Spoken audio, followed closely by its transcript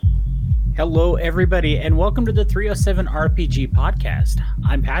Hello, everybody, and welcome to the 307 RPG podcast.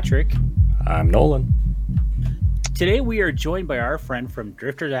 I'm Patrick. I'm Nolan. Today, we are joined by our friend from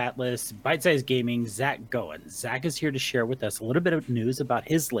Drifters Atlas, Bite Size Gaming, Zach Goen. Zach is here to share with us a little bit of news about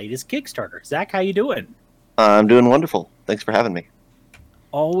his latest Kickstarter. Zach, how you doing? I'm doing wonderful. Thanks for having me.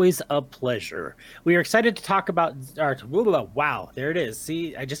 Always a pleasure. We are excited to talk about our. Wow, there it is.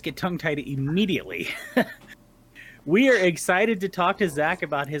 See, I just get tongue-tied immediately. We are excited to talk to Zach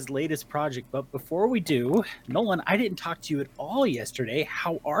about his latest project, but before we do, Nolan, I didn't talk to you at all yesterday.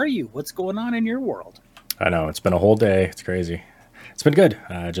 How are you? What's going on in your world? I know, it's been a whole day. It's crazy. It's been good.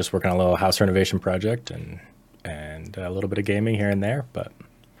 Just working on a little house renovation project and a little bit of gaming here and there, but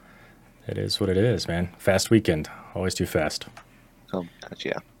it is what it is, man. Fast weekend. Always too fast. Oh,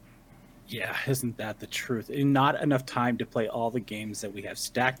 gotcha. Yeah, isn't that the truth? And not enough time to play all the games that we have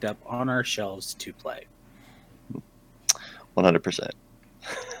stacked up on our shelves to play. 100%.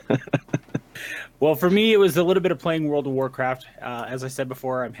 Well, for me, it was a little bit of playing World of Warcraft. As I said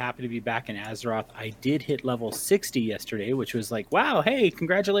before, I'm happy to be back in Azeroth. I did hit level 60 yesterday, which was like, wow, hey,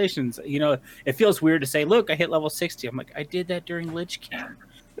 congratulations. You know, it feels weird to say, look, I hit level 60. I'm like, I did that during Lich King.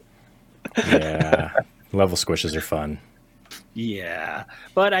 Yeah, level squishes are fun. Yeah,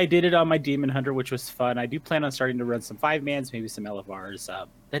 but I did it on my Demon Hunter, which was fun. I do plan on starting to run some 5-mans, maybe some LFRs.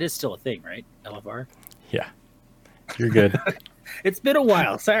 That is still a thing, right? LFR? Yeah, you're good. It's been a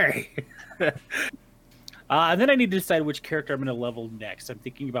while. Sorry. And then I need to decide which character I'm going to level next. I'm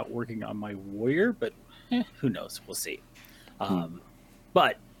thinking about working on my warrior, but who knows? We'll see.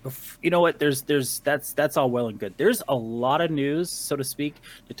 But you know what? That's all well and good. There's a lot of news, so to speak,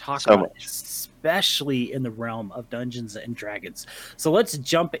 to talk about, especially in the realm of Dungeons and Dragons. So let's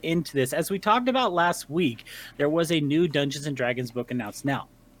jump into this. As we talked about last week, there was a new Dungeons and Dragons book announced. Now,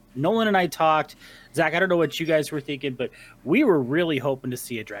 Nolan and I talked. Zach, I don't know what you guys were thinking, but we were really hoping to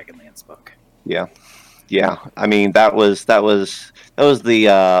see a Dragonlance book. Yeah. I mean, that was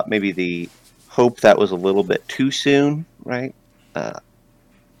the maybe the hope that was a little bit too soon, right?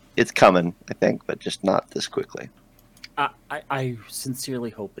 It's coming, I think, but just not this quickly. I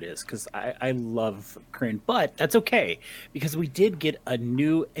sincerely hope it is, because I love Kryn, but that's okay, because we did get a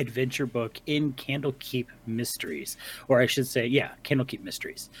new adventure book in Candlekeep Mysteries, or I should say, Candlekeep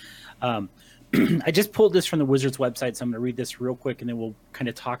Mysteries. I just pulled this from the Wizards website, so I'm going to read this real quick, and then we'll kind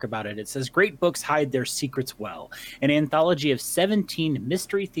of talk about it. It says, great books hide their secrets well. An anthology of 17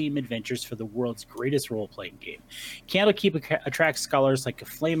 mystery-themed adventures for the world's greatest role-playing game. Candlekeep attracts scholars like a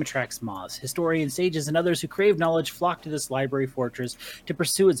flame attracts moths. Historians, sages, and others who crave knowledge flock to this library fortress to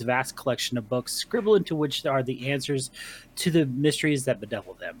pursue its vast collection of books, scribbled into which are the answers to the mysteries that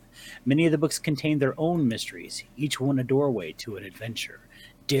bedevil them. Many of the books contain their own mysteries, each one a doorway to an adventure.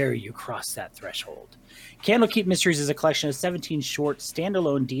 Dare you cross that threshold? Candlekeep Mysteries is a collection of 17 short,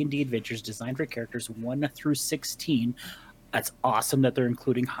 standalone D&D adventures designed for characters 1 through 16. That's awesome that they're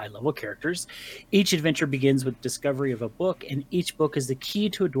including high-level characters. Each adventure begins with discovery of a book, and each book is the key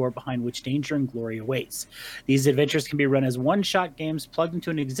to a door behind which danger and glory awaits. These adventures can be run as one-shot games plugged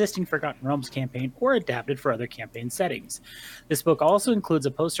into an existing Forgotten Realms campaign or adapted for other campaign settings. This book also includes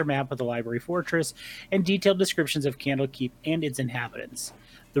a poster map of the library fortress and detailed descriptions of Candlekeep and its inhabitants.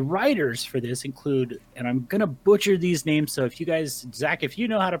 The writers for this include, and I'm going to butcher these names, so if you guys, Zach, if you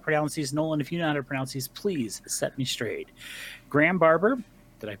know how to pronounce these, Nolan, if you know how to pronounce these, please set me straight. Graham Barber,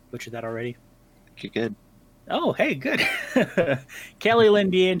 did I butcher that already? You're good. Oh, hey, good. Kelly Lynn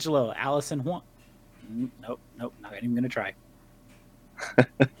D'Angelo, Allison Huang. Nope, not even going to try.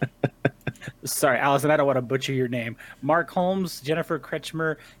 Sorry, Allison, I don't want to butcher your name. Mark Holmes, Jennifer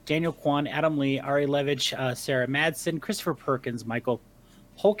Kretschmer, Daniel Kwan, Adam Lee, Ari Levitch, Sarah Madsen, Christopher Perkins, Michael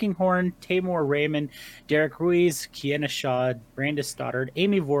Holkinghorn, Tamor Raymond, Derek Ruiz, Kiana Shaw, Brandis Stoddard,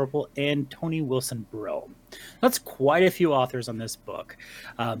 Amy Vorpal, and Tony Wilson Brill. That's quite a few authors on this book.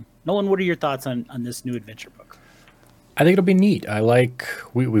 Nolan, what are your thoughts on this new adventure book? I think it'll be neat.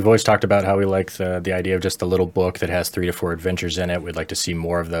 We've always talked about how we like the idea of just a little book that has 3 to 4 adventures in it. We'd like to see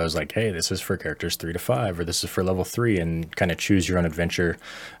more of those, like, hey, this is for characters 3 to 5, or this is for level 3, and kind of choose your own adventure.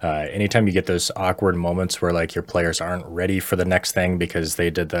 Anytime you get those awkward moments where like your players aren't ready for the next thing because they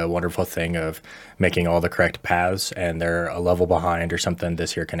did the wonderful thing of making all the correct paths and they're a level behind or something,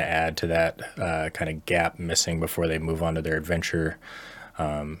 this here can add to that kind of gap missing before they move on to their adventure.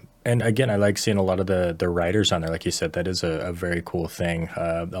 And again, I like seeing a lot of the writers on there. Like you said, that is a very cool thing.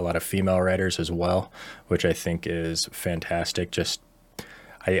 A lot of female writers as well, which I think is fantastic. Just,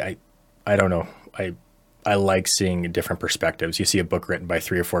 I don't know. I like seeing different perspectives. You see a book written by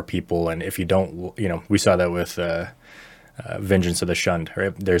 3 or 4 people, and if you don't, we saw that with Vengeance of the Shunned,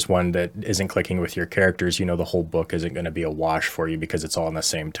 right? There's one that isn't clicking with your characters. You know, the whole book isn't going to be a wash for you because it's all in the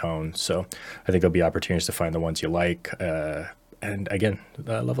same tone. So I think there'll be opportunities to find the ones you like. And again,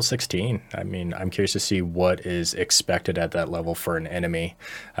 level 16. I mean, I'm curious to see what is expected at that level for an enemy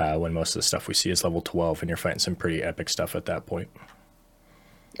when most of the stuff we see is level 12 and you're fighting some pretty epic stuff at that point.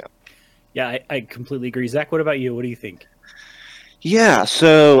 Yeah, I completely agree. Zach, what about you? What do you think? Yeah,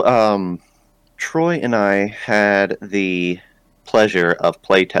 so Troy and I had the pleasure of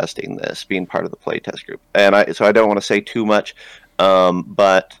playtesting this, being part of the playtest group. And so I don't want to say too much,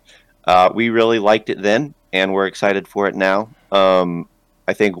 but we really liked it then, and we're excited for it now.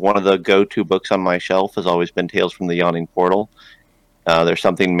 I think one of the go-to books on my shelf has always been Tales from the Yawning Portal. There's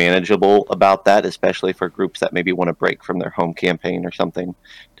something manageable about that, especially for groups that maybe want to break from their home campaign or something,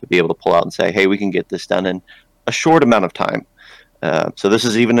 to be able to pull out and say, hey, we can get this done in a short amount of time. So this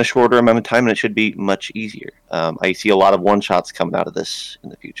is even a shorter amount of time, and it should be much easier. I see a lot of one-shots coming out of this in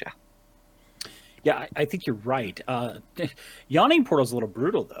the future. Yeah, I think you're right. Yawning Portal's a little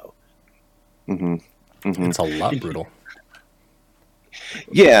brutal, though. Mm-hmm. Mm-hmm. It's a lot brutal.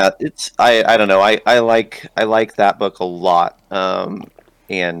 Yeah, it's I don't know. I like that book a lot.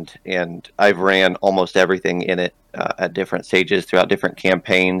 And I've ran almost everything in it at different stages throughout different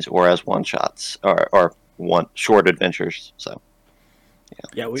campaigns or as one shots or one short adventures. So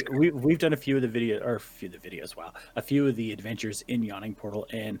yeah, we've done a few of the adventures in Yawning Portal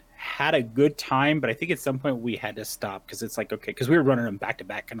and had a good time, but I think at some point we had to stop because it's like, okay, because we were running them back to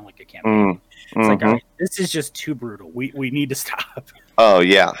back, kind of like a campaign. It's like, all right, this is just too brutal. We need to stop. Oh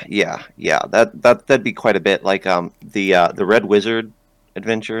yeah. That'd be quite a bit. Like the Red Wizard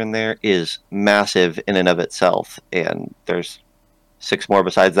adventure in there is massive in and of itself, and there's 6 more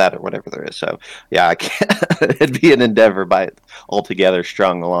besides that or whatever there is. So yeah, I can't. It'd be an endeavor by it altogether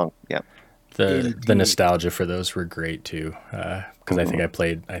strung along. Yeah. The nostalgia for those were great too, because I think I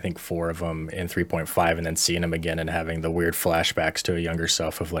played 4 of them in 3.5, and then seeing them again and having the weird flashbacks to a younger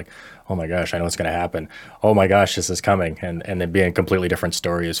self of like, oh my gosh, I know what's going to happen. Oh my gosh, this is coming, and then being a completely different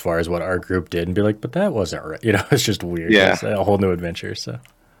story as far as what our group did, and be like, but that wasn't right. You know, it's just weird. Yeah, it's a whole new adventure. So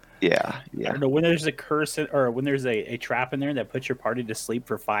yeah. I don't know, when there's a curse or when there's a trap in there that puts your party to sleep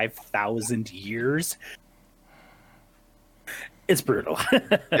for 5,000 years, it's brutal.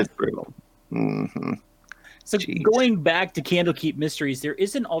 It's brutal. Mm-hmm. So going back to Candlekeep Mysteries, there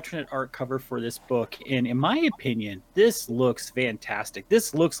is an alternate art cover for this book, and in my opinion, this looks fantastic.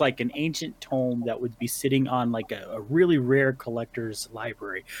 This looks like an ancient tome that would be sitting on like a really rare collector's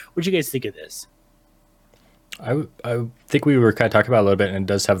library. What do you guys think of this? I think we were kind of talking about it a little bit, and it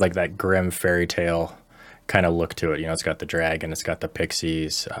does have like that grim fairy tale kind of look to it. You know, it's got the dragon, it's got the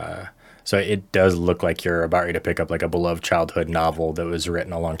pixies. So it does look like you're about ready to pick up like a beloved childhood novel that was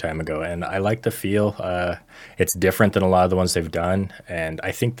written a long time ago. And I like the feel. It's different than a lot of the ones they've done. And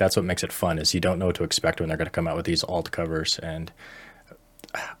I think that's what makes it fun, is you don't know what to expect when they're going to come out with these alt covers. And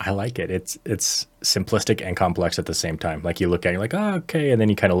I like it. It's simplistic and complex at the same time. Like you look at it, you're like, oh, okay. And then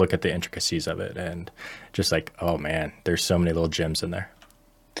you kind of look at the intricacies of it and just like, oh man, there's so many little gems in there.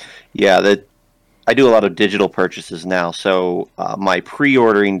 Yeah, I do a lot of digital purchases now, so my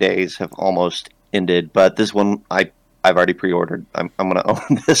pre-ordering days have almost ended. But this one, I've already pre-ordered. I'm going to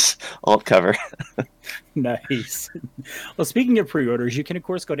own this alt cover. Nice. Well, speaking of pre-orders, you can of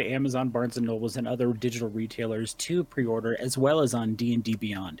course go to Amazon, Barnes and Nobles, and other digital retailers to pre-order, as well as on D&D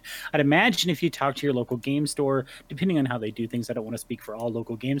Beyond. I'd imagine if you talk to your local game store, depending on how they do things, I don't want to speak for all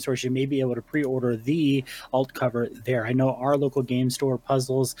local game stores, you may be able to pre-order the alt cover there. I know our local game store,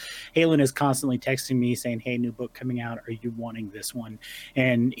 Puzzles, Halen is constantly texting me saying, hey, new book coming out, are you wanting this one?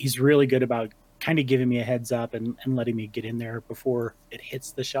 And he's really good about kind of giving me a heads up and letting me get in there before it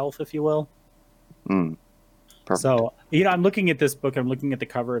hits the shelf, if you will. So, you know, I'm looking at this book, I'm looking at the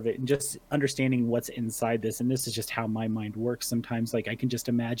cover of it and just understanding what's inside this. And this is just how my mind works sometimes. Like I can just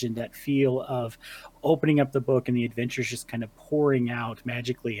imagine that feel of opening up the book and the adventures just kind of pouring out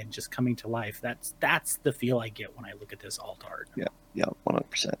magically and just coming to life. That's the feel I get when I look at this alt art. Yeah,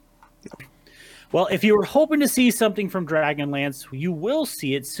 100%. Yeah. Well, if you were hoping to see something from Dragonlance, you will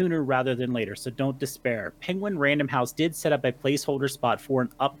see it sooner rather than later, so don't despair. Penguin Random House did set up a placeholder spot for an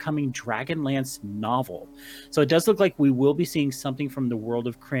upcoming Dragonlance novel. So it does look like we will be seeing something from the world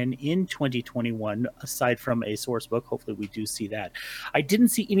of Krynn in 2021, aside from a source book. Hopefully we do see that. I didn't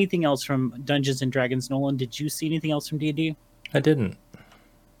see anything else from Dungeons & Dragons. Nolan, did you see anything else from D&D? I didn't.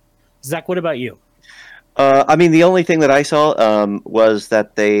 Zach, what about you? I mean, the only thing that I saw was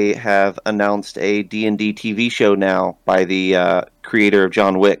that they have announced a D&D TV show now by the creator of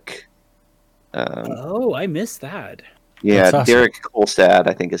John Wick. Oh, I missed that. Yeah, That's awesome. Derek Kolstad,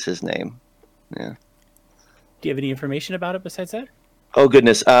 I think is his name. Yeah. Do you have any information about it besides that? Oh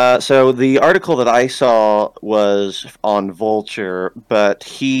goodness. So the article that I saw was on Vulture, but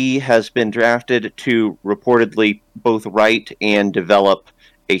he has been drafted to reportedly both write and develop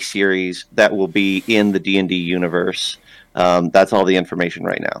a series that will be in the D&D universe. That's all the information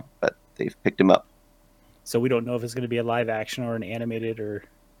right now, but they've picked him up. So we don't know if it's going to be a live action or an animated or.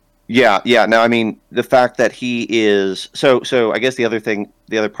 Yeah. Now, I mean, the fact that he is so. I guess the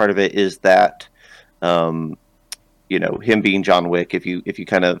other part of it is that, him being John Wick. If you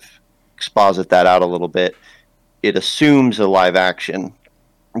kind of exposit that out a little bit, it assumes a live action.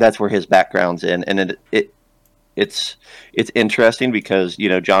 That's where his background's in, and it's interesting because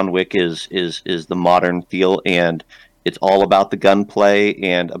John Wick is the modern feel, and it's all about the gunplay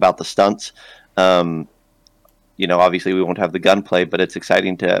and about the stunts. Obviously we won't have the gunplay, but it's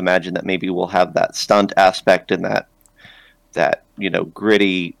exciting to imagine that maybe we'll have that stunt aspect and that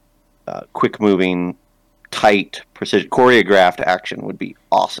gritty, quick moving, tight, precision, choreographed action would be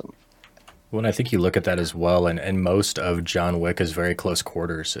awesome. Well, and I think you look at that as well, and most of John Wick is very close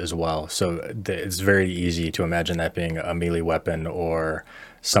quarters as well. So it's very easy to imagine that being a melee weapon or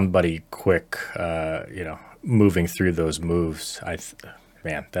somebody quick, moving through those moves.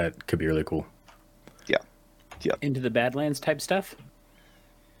 Man, that could be really cool. Yeah. Into the Badlands type stuff.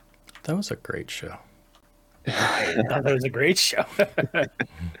 That was a great show. I thought that was a great show. The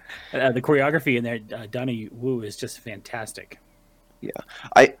choreography in there, Donnie Wu, is just fantastic. Yeah,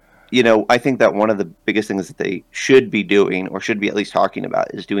 I think that one of the biggest things that they should be doing, or should be at least talking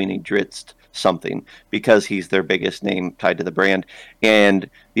about, is doing a Drizzt something, because he's their biggest name tied to the brand. And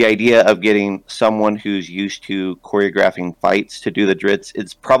the idea of getting someone who's used to choreographing fights to do the Drizzt,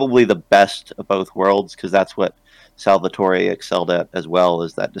 it's probably the best of both worlds, because that's what Salvatore excelled at as well,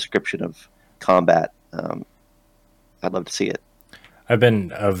 is that description of combat. I'd love to see it. I've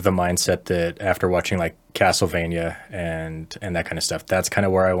been of the mindset that after watching like Castlevania and that kind of stuff, that's kind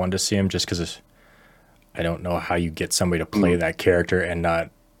of where I wanted to see him, just because I don't know how you get somebody to play that character and not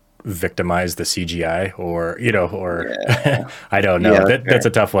victimize the CGI or Yeah. I don't know. Yeah, That's a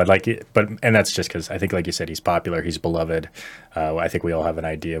tough one. And that's just because I think, like you said, he's popular, he's beloved. I think we all have an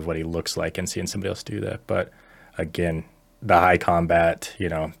idea of what he looks like, and seeing somebody else do that. But again, the high combat,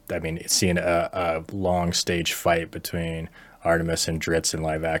 seeing a long stage fight between Artemis and Drizzt in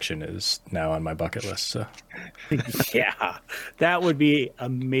live action is now on my bucket list. So. Yeah, that would be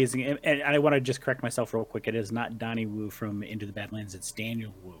amazing. And I want to just correct myself real quick. It is not Donnie Wu from Into the Badlands. It's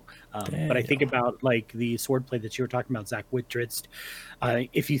Daniel Wu. But I think about like the swordplay that you were talking about, Zach, with Drizzt.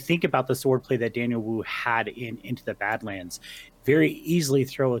 If you think about the swordplay that Daniel Wu had in Into the Badlands, very easily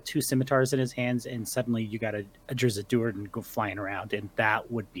throw two scimitars in his hands, and suddenly you got a Drizzt Do'Urden go flying around, and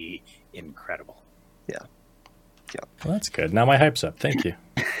that would be incredible. Yeah. Well, that's good. Now my hype's up. Thank you.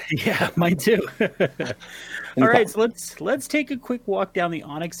 Yeah, mine too. All right, so let's take a quick walk down the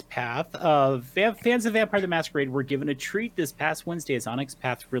Onyx Path. Fans of Vampire the Masquerade were given a treat this past Wednesday as Onyx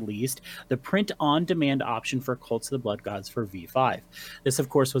Path released the print-on-demand option for Cults of the Blood Gods for V5. This, of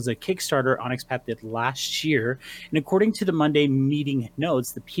course, was a Kickstarter Onyx Path did last year, and according to the Monday meeting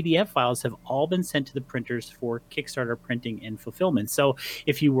notes, the PDF files have all been sent to the printers for Kickstarter printing and fulfillment. So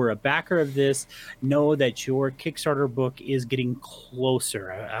if you were a backer of this, know that your Kickstarter book is getting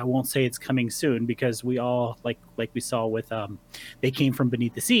closer. I won't say it's coming soon, because we all, like we saw with They Came From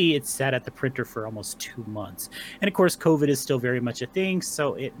Beneath the Sea, it's sat at the printer for almost 2 months. And of course, COVID is still very much a thing,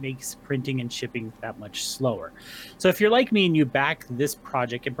 so it makes printing and shipping that much slower. So if you're like me and you back this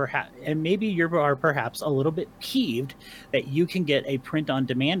project, and maybe you are perhaps a little bit peeved that you can get a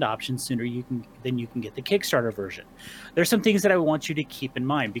print-on-demand option sooner than you can get the Kickstarter version, there's some things that I want you to keep in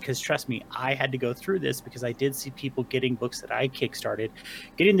mind, because trust me, I had to go through this, because I did see people getting books that I kickstarted,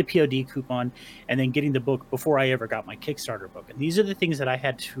 getting the POD coupon, and then getting the book before I ever got my Kickstarter book. And these are the things that I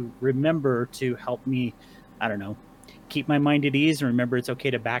had to remember to help me, keep my mind at ease and remember it's okay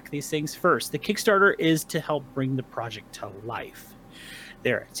to back these things. First, the Kickstarter is to help bring the project to life.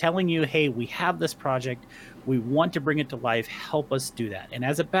 They're telling you, hey, we have this project, we want to bring it to life, help us do that. And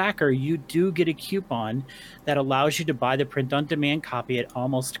as a backer, you do get a coupon that allows you to buy the print-on-demand copy at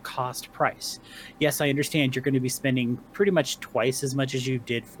almost cost price. Yes, I understand you're going to be spending pretty much twice as much as you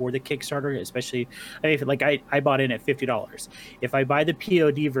did for the Kickstarter, especially, I bought in at $50. If I buy the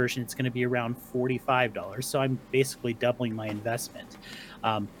POD version, it's going to be around $45. So I'm basically doubling my investment.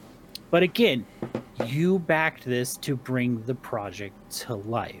 But again, you backed this to bring the project to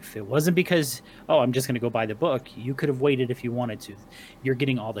life. It wasn't because, I'm just going to go buy the book. You could have waited if you wanted to. You're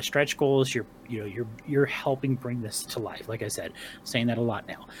getting all the stretch goals. You're helping bring this to life. Like I said, I'm saying that a lot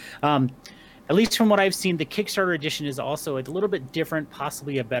now. at least from what I've seen, the Kickstarter edition is also a little bit different,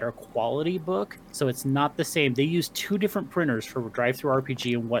 possibly a better quality book. So it's not the same. They use 2 different printers for DriveThru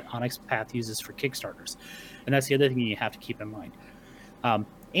RPG and what Onyx Path uses for Kickstarters. And that's the other thing you have to keep in mind.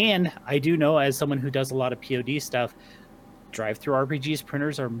 And I do know, as someone who does a lot of POD stuff, DriveThru RPG's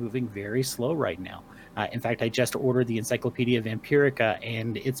printers are moving very slow right now. In fact, I just ordered the Encyclopedia Vampirica,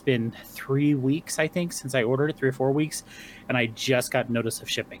 and it's been 3 weeks, I think, since I ordered it, 3 or 4 weeks, and I just got notice of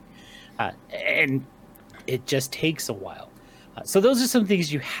shipping. And it just takes a while. So those are some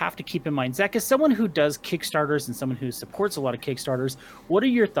things you have to keep in mind. Zach, as someone who does Kickstarters and someone who supports a lot of Kickstarters, what are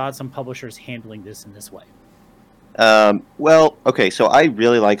your thoughts on publishers handling this in this way? Well, okay, so I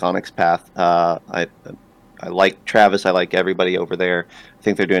really like Onyx Path. I like Travis. I like everybody over there. I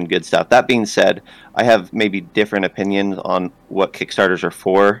think they're doing good stuff. That being said, I have maybe different opinions on what Kickstarters are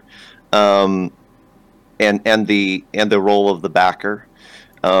for, and the role of the backer.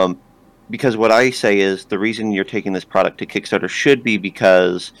 Because what I say is the reason you're taking this product to Kickstarter should be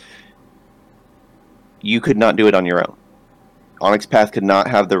because you could not do it on your own. Onyx Path could not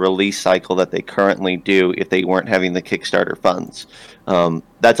have the release cycle that they currently do if they weren't having the Kickstarter funds.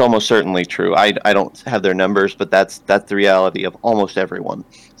 That's almost certainly true. I don't have their numbers, but that's the reality of almost everyone.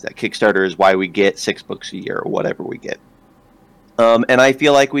 That Kickstarter is why we get 6 books a year or whatever we get. And I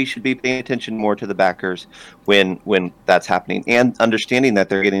feel like we should be paying attention more to the backers when that's happening, and understanding that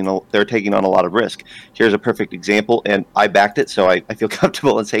they're taking on a lot of risk. Here's a perfect example, and I backed it, so I feel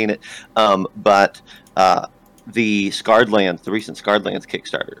comfortable in saying it. But the Scarred Lands, the recent Scarred Lands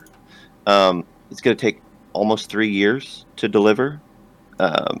Kickstarter, it's going to take almost 3 years to deliver.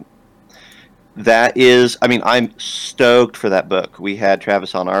 That is, I mean, I'm stoked for that book. We had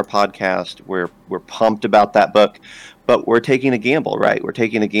Travis on our podcast. We're pumped about that book, but we're taking a gamble, right? We're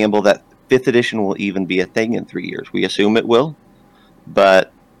taking a gamble that 5th edition will even be a thing in 3 years. We assume it will,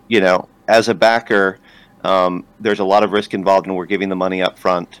 but as a backer, there's a lot of risk involved, and we're giving the money up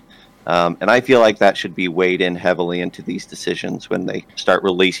front. And I feel like that should be weighed in heavily into these decisions when they start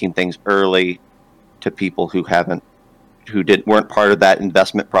releasing things early to people who weren't part of that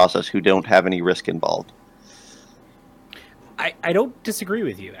investment process, who don't have any risk involved. I don't disagree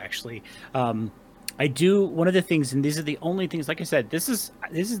with you, actually. I do. One of the things, and these are the only things, like I said, this is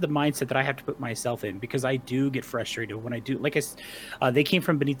the mindset that I have to put myself in, because I do get frustrated when I do. Like They Came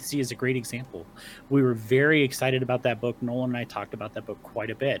From Beneath the Sea is a great example. We were very excited about that book. Nolan and I talked about that book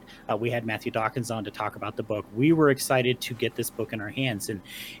quite a bit. We had Matthew Dawkins on to talk about the book. We were excited to get this book in our hands, and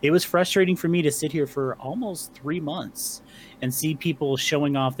it was frustrating for me to sit here for almost 3 months and see people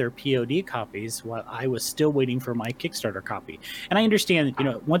showing off their POD copies while I was still waiting for my Kickstarter copy. And I understand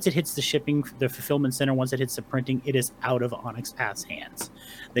that, once it hits the shipping, the fulfillment center, once it hits the printing, it is out of Onyx Path's hands.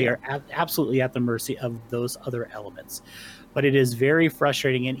 They are absolutely at the mercy of those other elements. But it is very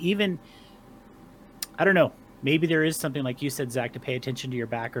frustrating. And even, I don't know, maybe there is something, like you said, Zach, to pay attention to your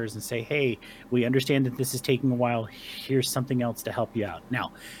backers and say, hey, we understand that this is taking a while. Here's something else to help you out.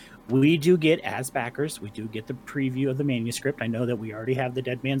 Now, we do get, as backers, we do get the preview of the manuscript. I know that we already have the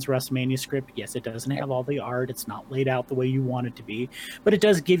Dead Man's Rust manuscript. Yes, it doesn't have all the art. It's not laid out the way you want it to be, but it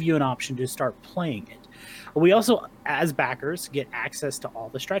does give you an option to start playing it. We also, as backers, get access to all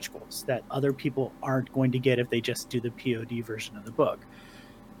the stretch goals that other people aren't going to get if they just do the POD version of the book.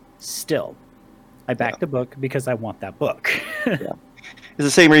 Still, I back the book because I want that book. Yeah. It's the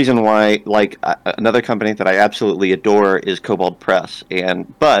same reason why, like, another company that I absolutely adore is Kobold Press.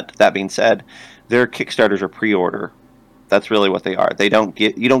 But that being said, their Kickstarters are pre-order. That's really what they are. You don't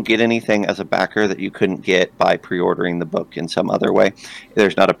get anything as a backer that you couldn't get by pre-ordering the book in some other way.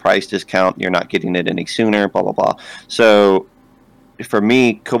 There's not a price discount. You're not getting it any sooner, blah, blah, blah. So for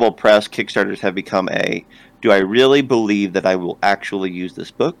me, Kobold Press Kickstarters have become do I really believe that I will actually use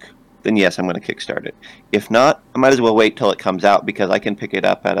this book? Then yes, I'm going to kickstart it. If not, I might as well wait till it comes out, because I can pick it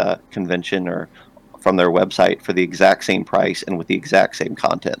up at a convention or from their website for the exact same price and with the exact same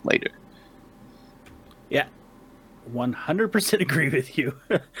content later. Yeah, 100% agree with you.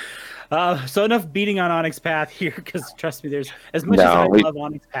 So enough beating on Onyx Path here, because trust me, there's as much as I love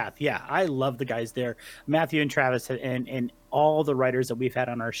Onyx Path. Yeah, I love the guys there. Matthew and Travis and all the writers that we've had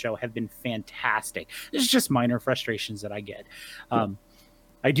on our show have been fantastic. There's just minor frustrations that I get.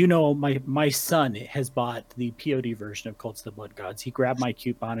 I do know my son has bought the POD version of Cults of the Blood Gods. He grabbed my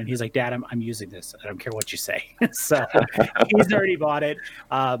coupon and he's like, Dad, I'm using this. I don't care what you say. So he's already bought it.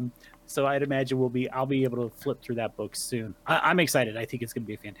 So I'd imagine I'll be able to flip through that book soon. I'm excited. I think it's going to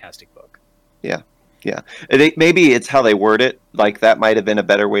be a fantastic book. Yeah. Yeah. Maybe it's how they word it. Like, that might have been a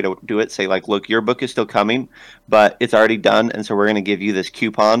better way to do it. Say, like, look, your book is still coming, but it's already done. And so we're going to give you this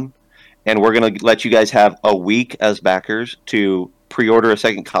coupon, and we're going to let you guys have a week as backers to pre-order a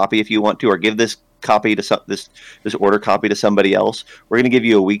second copy if you want to, or give this copy to this order copy to somebody else. We're going to give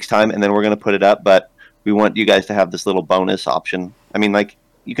you a week's time, and then we're going to put it up. But we want you guys to have this little bonus option. I mean, like,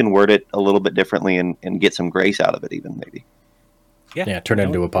 you can word it a little bit differently and get some grace out of it, even maybe. Yeah, turn it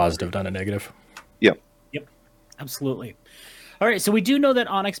into a positive, not a negative. Yep. Yep. Absolutely. All right, so we do know that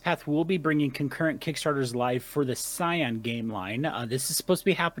Onyx Path will be bringing concurrent Kickstarters live for the Scion game line. This is supposed to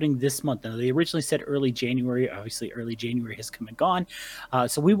be happening this month. Now, they originally said early January. Obviously, early January has come and gone.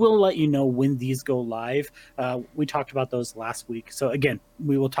 So we will let you know when these go live. We talked about those last week. So again,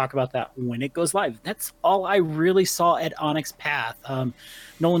 we will talk about that when it goes live. That's all I really saw at Onyx Path.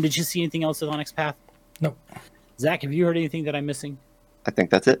 Nolan, did you see anything else at Onyx Path? Nope. Zach, have you heard anything that I'm missing? I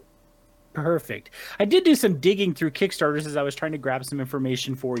think that's it. Perfect. I did do some digging through Kickstarters as I was trying to grab some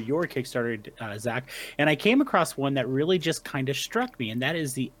information for your Kickstarter, Zach, and I came across one that really just kind of struck me, and that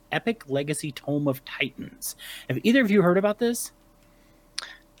is the Epic Legacy Tome of Titans. Have either of you heard about this?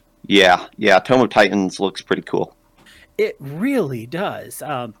 Yeah. Tome of Titans looks pretty cool. It really does.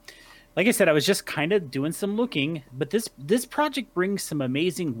 Like I said, I was just kind of doing some looking, but this project brings some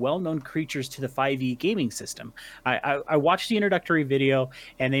amazing, well-known creatures to the 5e gaming system. I watched the introductory video,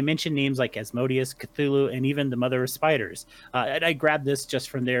 and they mentioned names like Asmodeus, Cthulhu, and even the Mother of Spiders. And I grabbed this just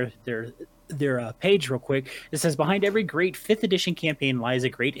from their page real quick. It says, behind every great 5th edition campaign lies a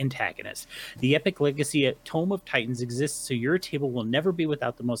great antagonist. The Epic Legacy Tome of Titans exists so your table will never be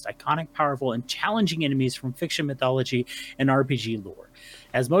without the most iconic, powerful, and challenging enemies from fiction, mythology, and RPG lore.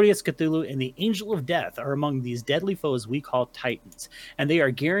 Asmodeus, Cthulhu, and the Angel of Death are among these deadly foes we call Titans, and they are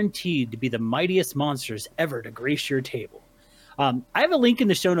guaranteed to be the mightiest monsters ever to grace your table. I have a link in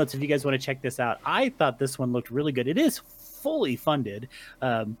the show notes if you guys want to check this out. I thought this one looked really good. It is fully funded,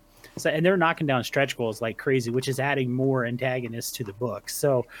 and they're knocking down stretch goals like crazy, which is adding more antagonists to the book.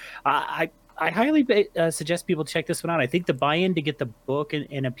 So I highly suggest people check this one out. I think the buy-in to get the book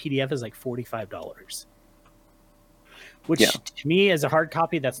in a PDF is like $45. Which, to me, as a hard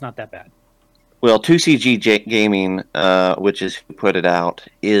copy, that's not that bad. Well, 2CG Gaming, which is who put it out,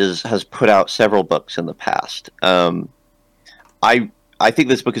 has put out several books in the past. I think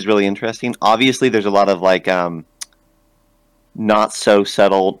this book is really interesting. Obviously, there's a lot of like not so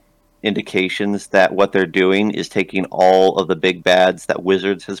subtle indications that what they're doing is taking all of the big bads that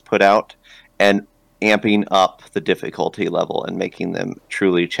Wizards has put out and amping up the difficulty level and making them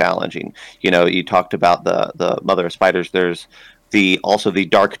truly challenging. You know, you talked about the Mother of Spiders. There's also the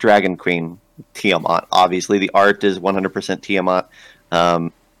Dark Dragon Queen, Tiamat. Obviously, the art is 100% Tiamat.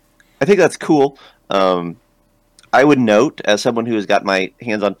 I think that's cool. I would note, as someone who has got my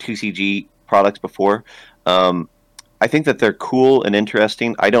hands on 2CG products before, I think that they're cool and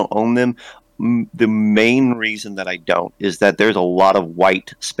interesting. I don't own them. The main reason that I don't is that there's a lot of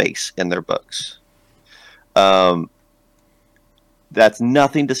white space in their books. That's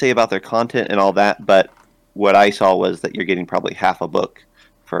nothing to say about their content and all that, but what I saw was that you're getting probably half a book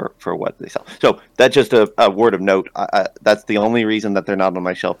for what they sell. So that's just a word of note. That's the only reason that they're not on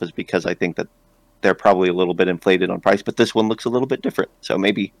my shelf, is because I think that they're probably a little bit inflated on price, but this one looks a little bit different. So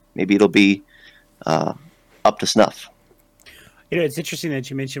maybe it'll be up to snuff. You know, it's interesting that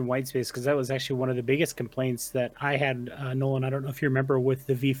you mentioned white space, because that was actually one of the biggest complaints that I had, Nolan. I don't know if you remember with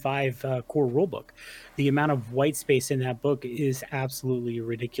the V5 core rulebook. The amount of white space in that book is absolutely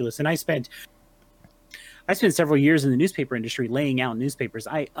ridiculous. And I spent several years in the newspaper industry laying out newspapers.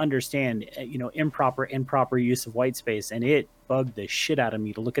 I understand, improper and proper use of white space, and it bugged the shit out of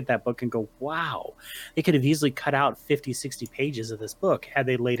me to look at that book and go, wow, they could have easily cut out 50, 60 pages of this book had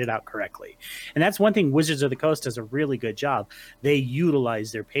they laid it out correctly. And that's one thing Wizards of the Coast does a really good job. They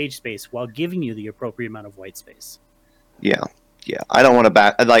utilize their page space while giving you the appropriate amount of white space. Yeah. I don't want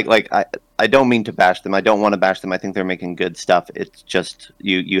to I don't mean to bash them. I don't want to bash them. I think they're making good stuff. It's just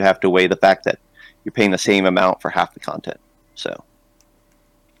you have to weigh the fact that you're paying the same amount for half the content. So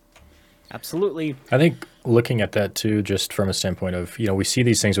absolutely. I think looking at that too, just from a standpoint of, we see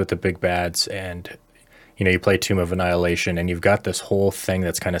these things with the big bads, and you play Tomb of Annihilation, and you've got this whole thing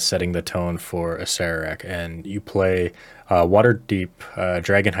that's kind of setting the tone for a Acererak, and you play Waterdeep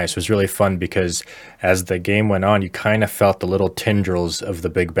Dragon Heist was really fun, because as the game went on, you kind of felt the little tendrils of the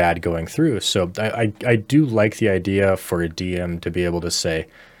big bad going through. So I do like the idea for a DM to be able to say,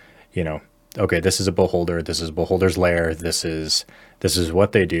 okay, this is a beholder, this is a beholder's lair, this is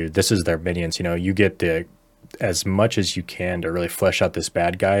what they do, this is their minions. You get as much as you can to really flesh out this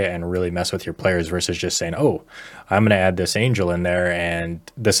bad guy and really mess with your players, versus just saying, oh, I'm going to add this angel in there and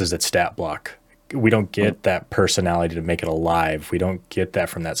this is its stat block. We don't get that personality to make it alive. We don't get that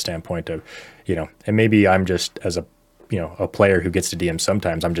from that standpoint of, and maybe I'm just, as a a player who gets to DM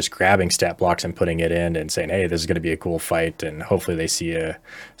sometimes, I'm just grabbing stat blocks and putting it in and saying, hey, this is going to be a cool fight, and hopefully they see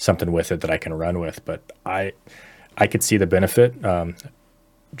something with it that I can run with. But I could see the benefit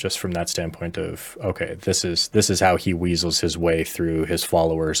just from that standpoint of, okay, this is how he weasels his way through his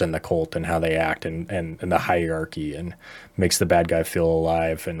followers and the cult and how they act and the hierarchy, and makes the bad guy feel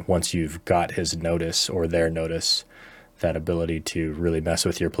alive. And once you've got his notice or their notice, that ability to really mess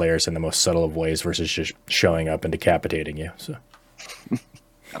with your players in the most subtle of ways versus just showing up and decapitating you. So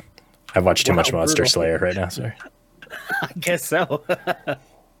I've watched too much Monster Slayer right now. Sorry. I guess so.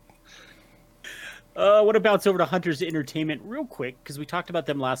 What about over to Hunters Entertainment real quick, because we talked about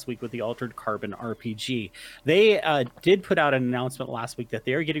them last week with the Altered Carbon RPG. They did put out an announcement last week that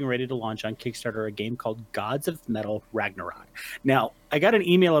they are getting ready to launch on Kickstarter a game called Gods of Metal Ragnarok. Now, I got an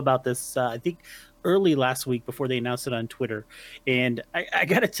email about this, I think, early last week before they announced it on Twitter. And I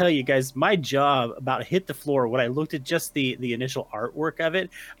got to tell you guys, my jaw about hit the floor when I looked at just the initial artwork of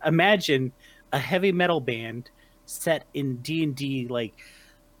it. Imagine a heavy metal band set in D&D, like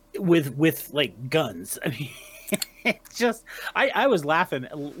with like guns. I mean, it's just, I was laughing,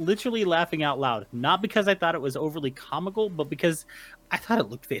 literally laughing out loud, not because I thought it was overly comical, but because I thought it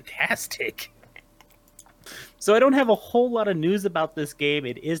looked fantastic. So I don't have a whole lot of news about this game.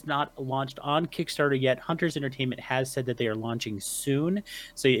 It is not launched on Kickstarter yet. Hunters Entertainment has said that they are launching soon.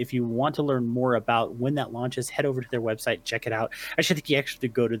 So if you want to learn more about when that launches, head over to their website, check it out. I should think you actually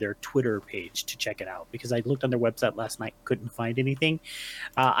go to their Twitter page to check it out, because I looked on their website last night, couldn't find anything.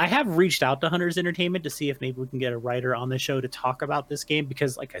 I have reached out to Hunters Entertainment to see if maybe we can get a writer on the show to talk about this game,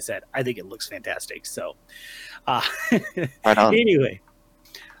 because like I said, I think it looks fantastic. So Right on. anyway,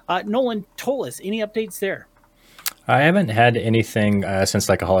 Nolan, Tolis, any updates there? I haven't had anything since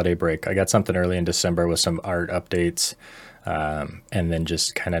like a holiday break. I got something early in December with some art updates, and then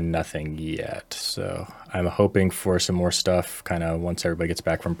just kind of nothing yet. So I'm hoping for some more stuff kind of once everybody gets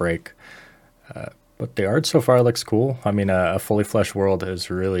back from break. But the art so far looks cool. I mean, a fully fleshed world is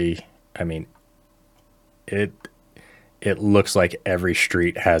really, I mean, it looks like every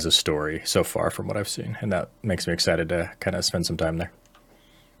street has a story so far from what I've seen. And that makes me excited to kind of spend some time there.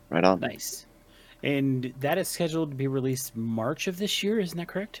 Right on. Nice. And that is scheduled to be released March of this year, isn't that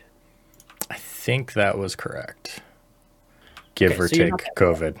correct? I think that was correct. Give or so you're take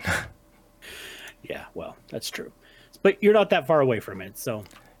COVID. Yeah, well, that's true. But you're not that far away from it, so.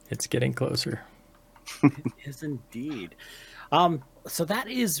 It's getting closer. It is indeed. So that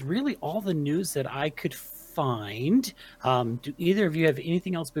is really all the news that I could find. Do either of you have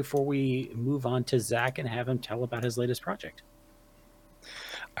anything else before we move on to Zach and have him tell about his latest project?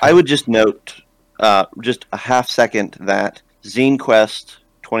 I would just note, just a half second, that Zine Quest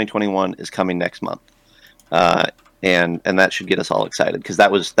 2021 is coming next month, and that should get us all excited, because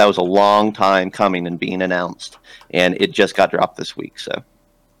that was a long time coming and being announced, and it just got dropped this week. So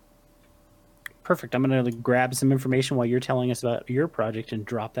perfect. I'm going to grab some information while you're telling us about your project and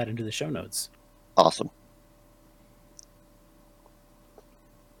drop that into the show notes. awesome.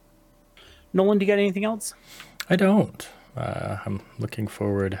 Nolan, do you got anything else? I don't. I'm looking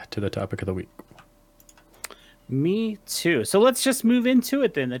forward to the topic of the week. Me too. So let's just move into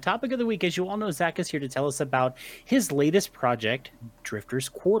it then. The topic of the week, as you all know, Zach is here to tell us about his latest project, Drifters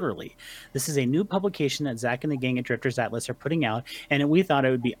Quarterly. This is a new publication that Zach and the gang at Drifters Atlas are putting out, and we thought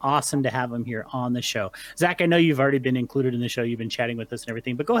it would be awesome to have him here on the show. Zach, I know you've already been included in the show. You've been chatting with us and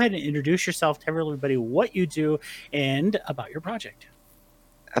everything, but go ahead and introduce yourself, tell everybody what you do and about your project.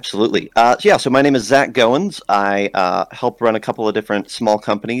 Absolutely. So my name is Zach Goins. I help run a couple of different small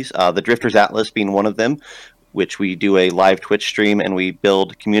companies, the Drifters Atlas being one of them, which we do a live Twitch stream, and we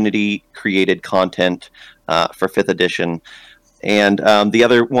build community-created content for 5th edition. And the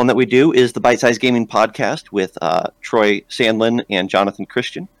other one that we do is the Bite Size Gaming Podcast with Troy Sandlin and Jonathan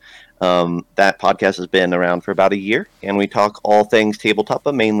Christian. That podcast has been around for about a year, and we talk all things tabletop,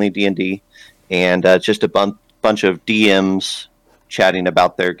 but mainly D&D, and just a bunch of DMs chatting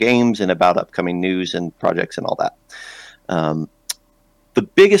about their games and about upcoming news and projects and all that. The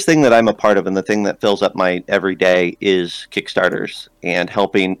biggest thing that I'm a part of, and the thing that fills up my every day, is Kickstarters, and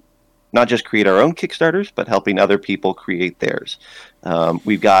helping not just create our own Kickstarters, but helping other people create theirs.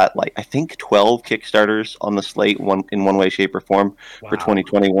 We've got, I think 12 Kickstarters on the slate, in one way, shape, or form, for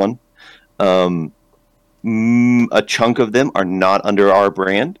 2021. A chunk of them are not under our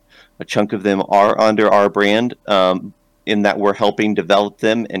brand. A chunk of them are under our brand, in that we're helping develop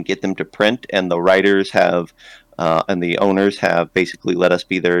them and get them to print, and the writers have and the owners have basically let us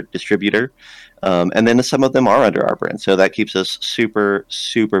be their distributor. And then some of them are under our brand. So that keeps us super,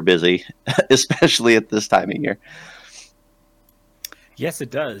 super busy, especially at this time of year. Yes, it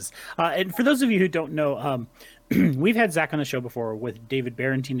does. And for those of you who don't know, we've had Zach on the show before with David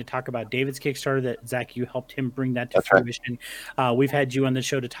Barrentine to talk about David's Kickstarter. That Zach, you helped him bring that to That's right. fruition. We've had you on the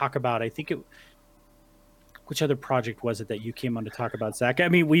show to talk about. I think which other project was it that you came on to talk about, Zach? I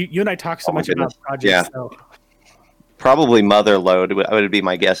mean, you and I talk so much about projects. Yeah. So. Probably Motherload would be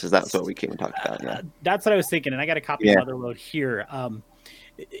my guess. Is that's what we came and talked about? Yeah, that's what I was thinking, and I got a copy of Motherload here.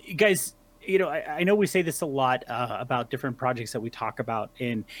 You guys, I know we say this a lot about different projects that we talk about,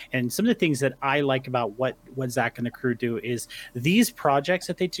 and some of the things that I like about what Zach and the crew do is these projects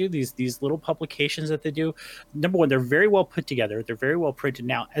that they do, these little publications that they do. Number one, they're very well put together. They're very well printed.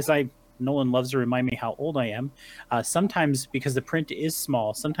 Now, Nolan loves to remind me how old I am. Sometimes, because the print is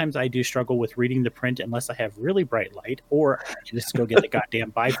small, sometimes I do struggle with reading the print unless I have really bright light, or I just go get the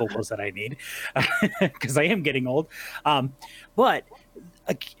goddamn bifocals that I need, because I am getting old. But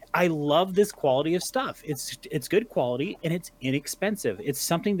I love this quality of stuff. It's good quality and it's inexpensive. It's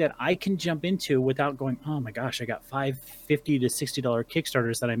something that I can jump into without going, oh my gosh, I got $50 to $60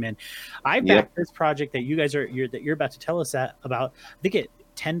 Kickstarters that I'm in. I backed this project that you guys you're about to tell us about. I think it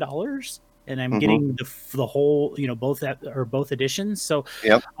 $10, and I'm getting the whole, both editions. So,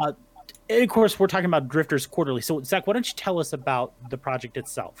 and of course, we're talking about Drifters Quarterly. So, Zach, why don't you tell us about the project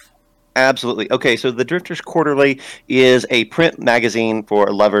itself? Absolutely. Okay, so the Drifters Quarterly is a print magazine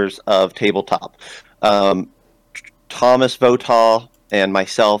for lovers of tabletop. Thomas Votaw and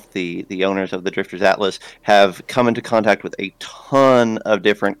myself, the owners of the Drifters Atlas, have come into contact with a ton of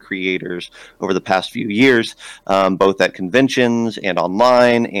different creators over the past few years, both at conventions and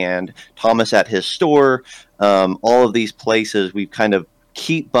online, and Thomas at his store. All of these places, we've kind of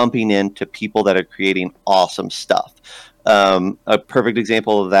keep bumping into people that are creating awesome stuff. A perfect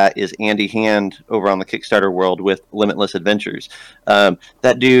example of that is Andy Hand over on the Kickstarter world with Limitless Adventures.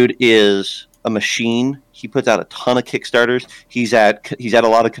 That dude is a machine. He puts out a ton of Kickstarters. He's at a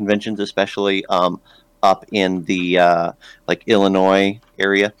lot of conventions, especially up in the Illinois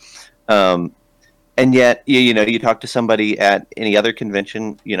area. And yet, you talk to somebody at any other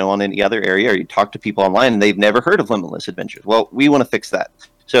convention, on any other area, or you talk to people online and they've never heard of Limitless Adventures. Well, we want to fix that.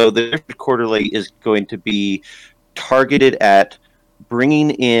 So the Quarterly is going to be targeted at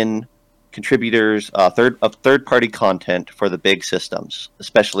bringing in contributors of third-party content for the big systems,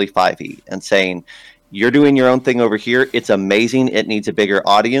 especially 5e, and saying, you're doing your own thing over here. It's amazing. It needs a bigger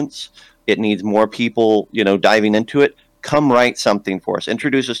audience. It needs more people, diving into it. Come write something for us.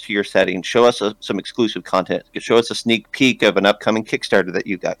 Introduce us to your setting. Show us some exclusive content. Show us a sneak peek of an upcoming Kickstarter that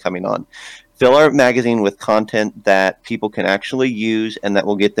you've got coming on. Fill our magazine with content that people can actually use and that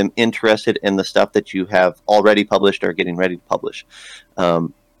will get them interested in the stuff that you have already published or getting ready to publish.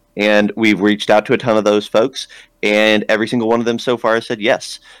 And we've reached out to a ton of those folks, and every single one of them so far has said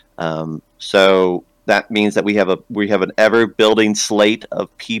yes. So that means that we have an ever building slate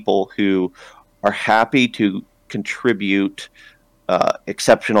of people who are happy to contribute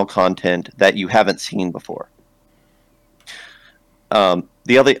exceptional content that you haven't seen before.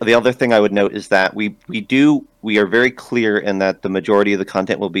 The other thing I would note is that we are very clear in that the majority of the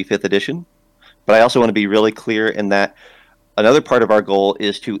content will be 5th edition, but I also want to be really clear in that another part of our goal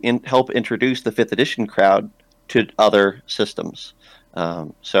is to help introduce the 5th edition crowd to other systems.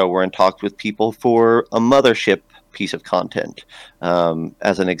 So we're in talks with people for a Mothership piece of content,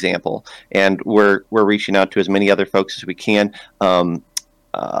 as an example, and we're reaching out to as many other folks as we can.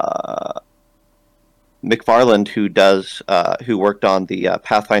 McFarland, who worked on the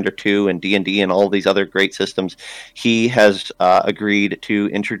Pathfinder 2 and D&D and all these other great systems, he has agreed to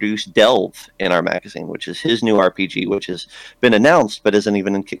introduce Delve in our magazine, which is his new RPG, which has been announced but isn't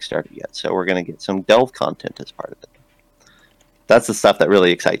even in Kickstarter yet. So we're going to get some Delve content as part of it. That's the stuff that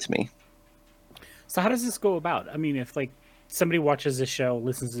really excites me. So how does this go about? I mean, if somebody watches this show,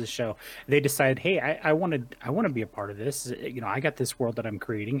 listens to this show, they decide, hey, I want to be a part of this. I got this world that I'm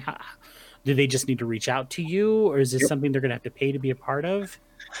creating. Do they just need to reach out to you, or is this something they're going to have to pay to be a part of?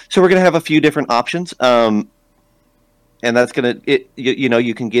 So we're going to have a few different options, and that's going to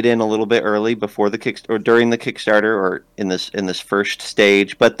you can get in a little bit early before the or during the Kickstarter, or in this first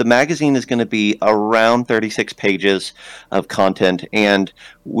stage. But the magazine is going to be around 36 pages of content, and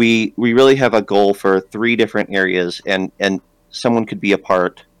we really have a goal for 3 different areas, and someone could be a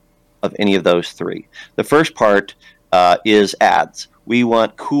part of any of those 3. The first part is ads. We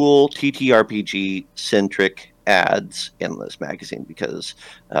want cool TTRPG-centric ads in this magazine because,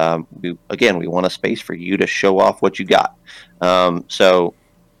 we want a space for you to show off what you got. So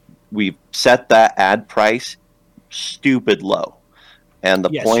we've set that ad price stupid low. And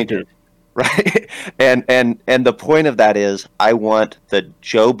the point is, right? And the point of that is, I want the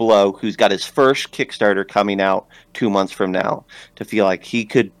Joe Blow who's got his first Kickstarter coming out 2 months from now to feel like he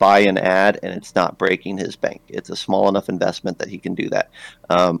could buy an ad and it's not breaking his bank. It's a small enough investment that he can do that.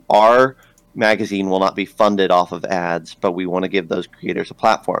 Our magazine will not be funded off of ads, but we want to give those creators a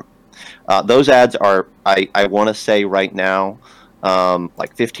platform. Those ads are, I want to say right now,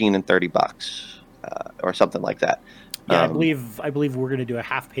 like 15 and $30, or something like that. Yeah, I believe we're going to do a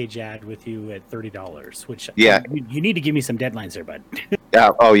half-page ad with you at $30, which Yeah. you need to give me some deadlines there, bud.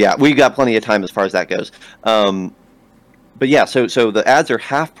 Yeah. Oh, yeah. We got plenty of time as far as that goes. But yeah, so the ads are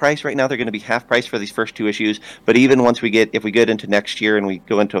half price right now. They're going to be half price for these first 2 issues. But even once if we get into next year and we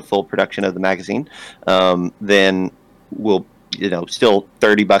go into a full production of the magazine, then we'll, still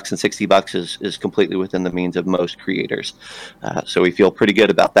 $30 and $60 is completely within the means of most creators. So we feel pretty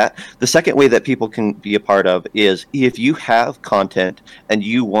good about that. The second way that people can be a part of is if you have content and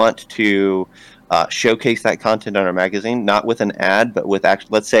you want to showcase that content on our magazine, not with an ad, but with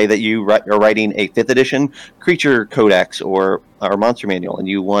let's say that you are writing a 5th edition creature codex or monster manual, and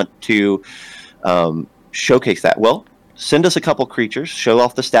you want to showcase that. Well, send us a couple creatures, show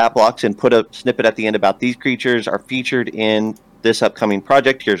off the stat blocks, and put a snippet at the end about these creatures are featured in this upcoming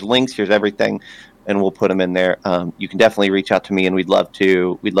project. Here's links, here's everything, and we'll put them in there. You can definitely reach out to me, and we'd love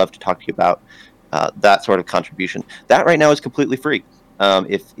to talk to you about that sort of contribution. That right now is completely free.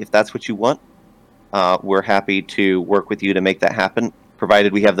 If that's what you want, we're happy to work with you to make that happen,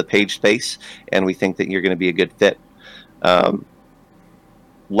 provided we have the page space and we think that you're going to be a good fit.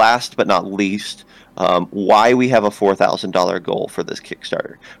 Last but not least, why we have a $4,000 goal for this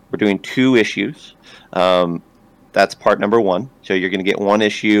Kickstarter. We're doing 2 issues. That's part number 1. So you're going to get 1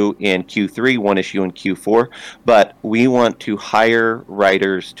 issue in Q3, 1 issue in Q4. But we want to hire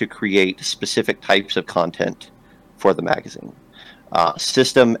writers to create specific types of content for the magazine.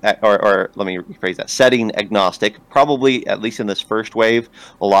 System, or let me rephrase that, setting agnostic. Probably, at least in this first wave,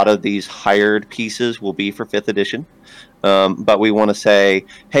 a lot of these hired pieces will be for 5th edition. But we want to say,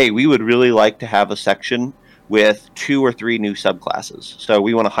 hey, we would really like to have a section with 2 or 3 new subclasses. So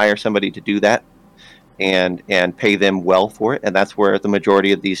we want to hire somebody to do that and pay them well for it. And that's where the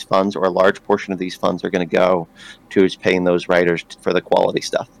majority of these funds, or a large portion of these funds, are going to go to, is paying those writers for the quality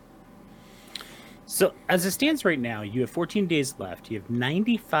stuff. So as it stands right now, you have 14 days left. You have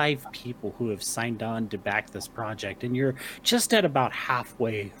 95 people who have signed on to back this project, and you're just at about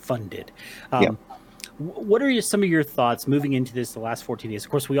halfway funded. What are some of your thoughts moving into this, the last 14 days?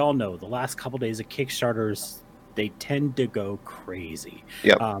 Of course, we all know the last couple of days of Kickstarters, they tend to go crazy.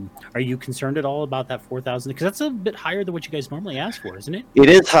 Yep. Are you concerned at all about that 4,000? Because that's a bit higher than what you guys normally ask for, isn't it? It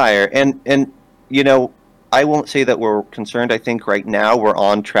is higher. And I won't say that we're concerned. I think right now we're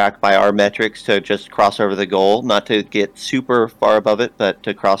on track by our metrics to just cross over the goal, not to get super far above it, but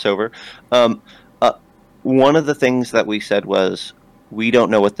to cross over. One of the things that we said was, we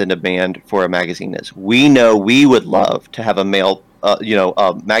don't know what the demand for a magazine is. We know we would love to have a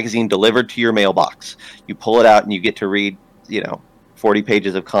magazine delivered to your mailbox. You pull it out and you get to read, 40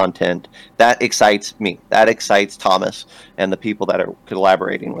 pages of content. That excites me. That excites Thomas and the people that are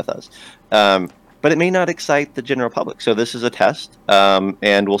collaborating with us. But it may not excite the general public. So this is a test,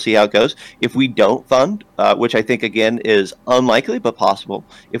 and we'll see how it goes. If we don't fund, which I think, again, is unlikely but possible,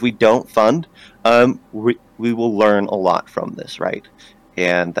 if we don't fund, we will learn a lot from this, right?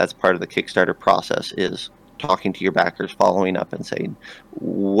 And that's part of the Kickstarter process, is talking to your backers, following up and saying,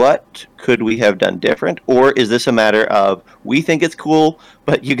 what could we have done different? Or is this a matter of, we think it's cool,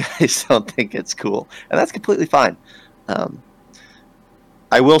 but you guys don't think it's cool? And that's completely fine.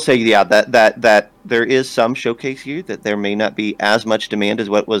 I will say, yeah, that there is some showcase here that there may not be as much demand as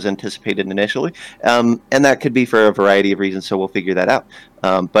what was anticipated initially, and that could be for a variety of reasons. So we'll figure that out.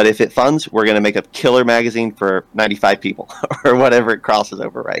 But if it funds, we're going to make a killer magazine for 95 people or whatever it crosses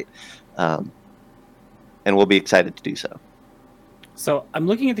over, right? And we'll be excited to do so. So I'm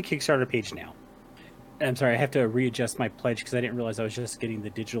looking at the Kickstarter page now. I'm sorry, I have to readjust my pledge because I didn't realize I was just getting the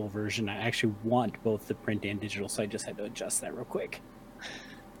digital version. I actually want both the print and digital, so I just had to adjust that real quick. So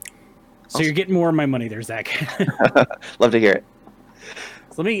awesome. You're getting more of my money there, Zach. Love to hear it.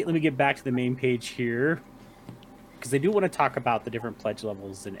 So let me get back to the main page here, because I do want to talk about the different pledge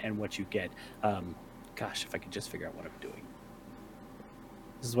levels and what you get. Gosh, if I could just figure out what I'm doing.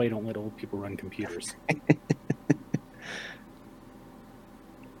 This is why you don't let old people run computers.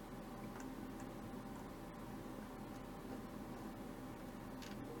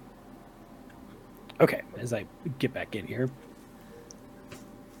 Okay, as I get back in here.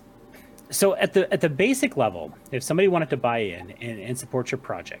 So at the basic level, if somebody wanted to buy in and support your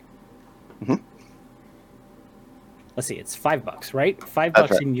project, let's see, it's $5, right? $5,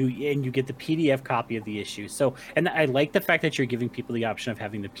 right. and you get the PDF copy of the issue. So, and I like the fact that you're giving people the option of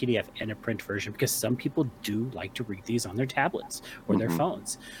having the PDF and a print version, because some people do like to read these on their tablets or their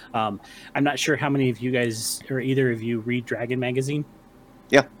phones. I'm not sure how many of you guys or either of you read Dragon Magazine.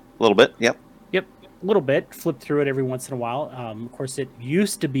 Yeah, a little bit. Yep. Yep, a little bit. Flip through it every once in a while. Of course, it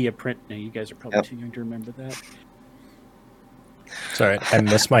used to be a print. Now, you guys are probably too young to remember that. Sorry, I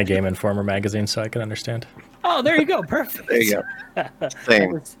missed my Game Informer magazine, so I can understand. Oh, there you go. Perfect. There you go.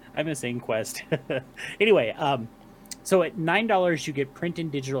 Same. I'm a same quest. Anyway, so at $9 you get print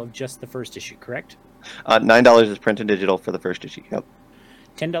and digital of just the first issue, correct? $9 is print and digital for the first issue. Yep.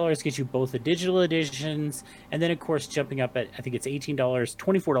 $10 gets you both the digital editions, and then of course jumping up at, I think it's $18,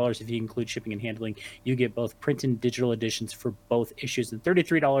 $24 if you include shipping and handling. You get both print and digital editions for both issues, and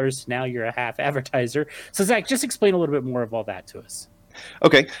 $33. Now you're a half advertiser. So Zach, just explain a little bit more of all that to us.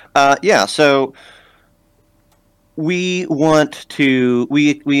 Okay. Yeah. So we want to.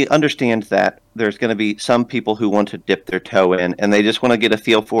 We understand that there's going to be some people who want to dip their toe in, and they just want to get a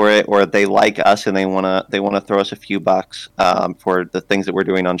feel for it, or they like us and they want to throw us a few bucks for the things that we're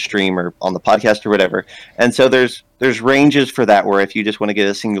doing on stream or on the podcast or whatever. And so there's ranges for that, where if you just want to get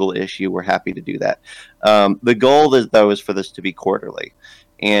a single issue, we're happy to do that. The goal is for this to be quarterly,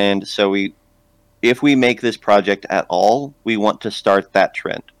 and so if we make this project at all, we want to start that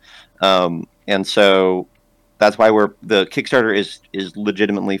trend, and so that's why the Kickstarter is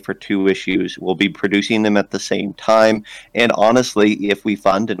legitimately for 2 issues. We'll be producing them at the same time, and honestly, if we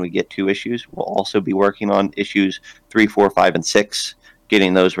fund and we get 2 issues, we'll also be working on issues 3, 4, 5, and 6,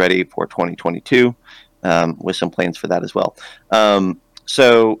 getting those ready for 2022, with some plans for that as well.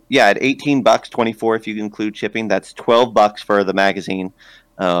 So yeah, at $18, $24 if you include shipping, that's $12 for the magazine.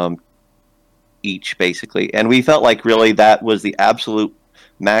 Each, basically, and we felt like really that was the absolute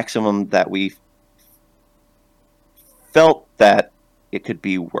maximum that we felt that it could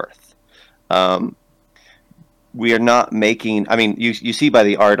be worth. We are not making. I mean, you see by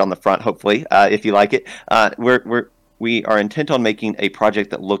the art on the front, hopefully, if you like it, we are intent on making a project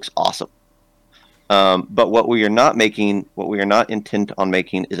that looks awesome. But what we are not intent on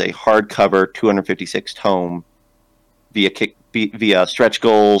making is a hardcover 256 tome via stretch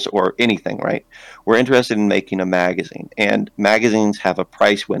goals or anything, right? We're interested in making a magazine, and magazines have a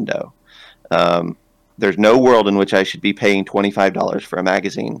price window. There's no world in which I should be paying $25 for a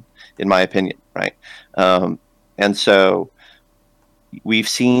magazine, in my opinion, right? And so we've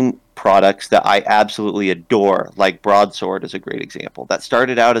seen products that I absolutely adore, like Broadsword is a great example, that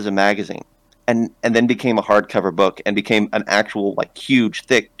started out as a magazine and then became a hardcover book and became an actual, like, huge,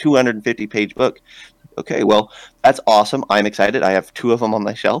 thick 250-page book. Okay, well, that's awesome. I'm excited. I have 2 of them on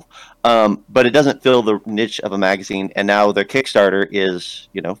my shelf, but it doesn't fill the niche of a magazine. And now their Kickstarter is,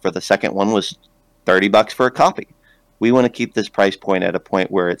 for the second one was $30 for a copy. We want to keep this price point at a point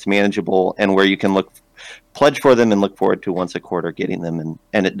where it's manageable and where you can pledge for them and look forward to once a quarter getting them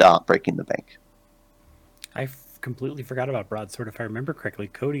and it not breaking the bank. I completely forgot about Broadsword. If I remember correctly,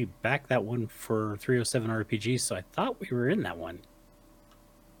 Cody backed that one for 307 RPG, so I thought we were in that one.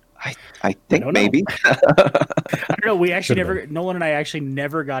 I think maybe. I don't know. We actually Nolan and I actually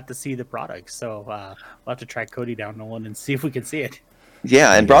never got to see the product, so we'll have to track Cody down, Nolan, and see if we can see it.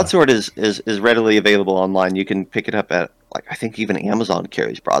 Yeah, and Broadsword is readily available online. You can pick it up at, like, I think even Amazon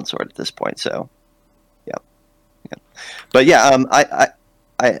carries Broadsword at this point. So, yeah. But yeah,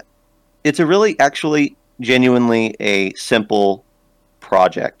 it's a really, actually, genuinely a simple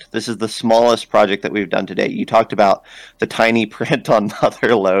project. This is the smallest project that we've done today. You talked about the tiny print on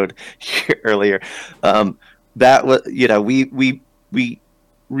Motherlode earlier. That was, we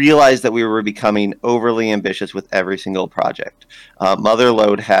realized that we were becoming overly ambitious with every single project.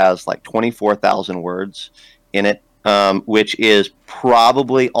 Motherlode has like 24,000 words in it, which is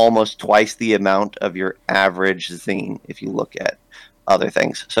probably almost twice the amount of your average zine if you look at other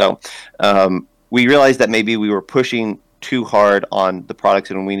things. So we realized that maybe we were pushing too hard on the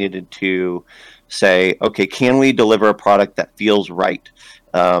products, and we needed to say, okay, can we deliver a product that feels right?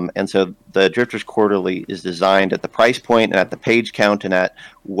 And so the Drifters Quarterly is designed at the price point and at the page count and at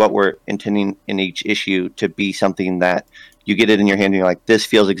what we're intending in each issue to be something that you get it in your hand and you're like, this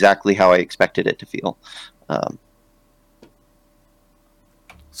feels exactly how I expected it to feel.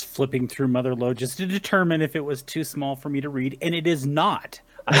 Flipping through Motherlode just to determine if it was too small for me to read, and it is not.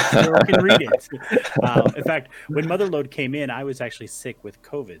 I still can read it. In fact, when Motherlode came in, I was actually sick with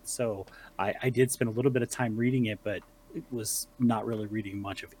COVID, so I did spend a little bit of time reading it, but it was not really reading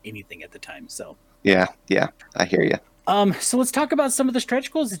much of anything at the time. So yeah, I hear you. So let's talk about some of the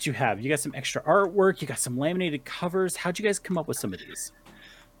stretch goals that you have. You got some extra artwork, you got some laminated covers. How'd you guys come up with some of these?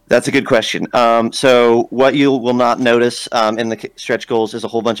 That's a good question. So what you will not notice in the stretch goals is a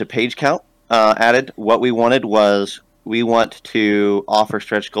whole bunch of page count added. What we wanted was we want to offer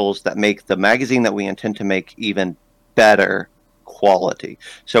stretch goals that make the magazine that we intend to make even better quality.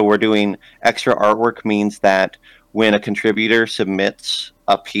 So we're doing extra artwork means that when a contributor submits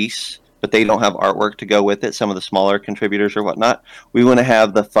a piece, but they don't have artwork to go with it, some of the smaller contributors or whatnot, we want to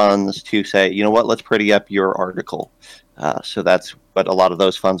have the funds to say, you know what, let's pretty up your article. So that's what a lot of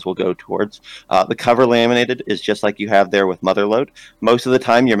those funds will go towards. The cover laminated is just like you have there with Motherload. Most of the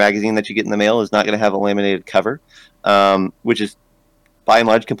time, your magazine that you get in the mail is not going to have a laminated cover, which is by and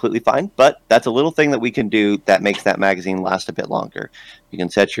large completely fine. But that's a little thing that we can do that makes that magazine last a bit longer. You can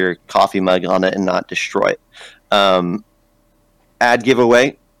set your coffee mug on it and not destroy it. Ad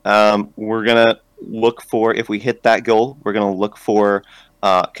giveaway. We're going to look for, if we hit that goal, we're going to look for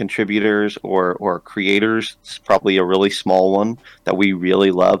contributors or creators. It's probably a really small one that we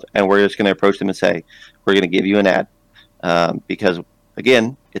really love, and we're just going to approach them and say, we're going to give you an ad, because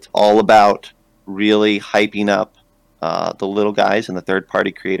again, it's all about really hyping up the little guys and the third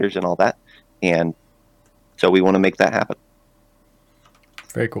party creators and all that, and so we want to make that happen.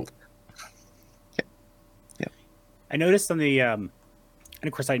 Very cool. Yeah. I noticed on the and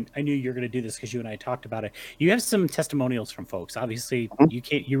of course, I knew you were going to do this because you and I talked about it. You have some testimonials from folks. Obviously,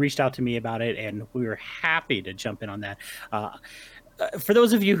 you reached out to me about it, and we were happy to jump in on that. For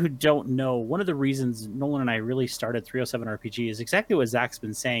those of you who don't know, one of the reasons Nolan and I really started 307 RPG is exactly what Zach's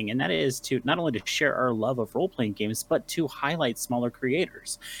been saying, and that is to not only to share our love of role-playing games, but to highlight smaller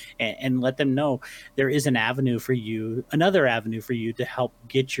creators and let them know there is an avenue for you, another avenue for you to help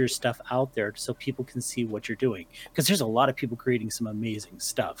get your stuff out there so people can see what you're doing. Because there's a lot of people creating some amazing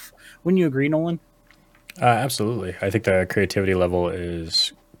stuff. Wouldn't you agree, Nolan? Absolutely. I think the creativity level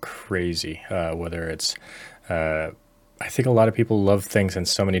is crazy, whether it's... I think a lot of people love things in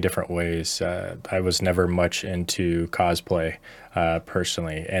so many different ways. I was never much into cosplay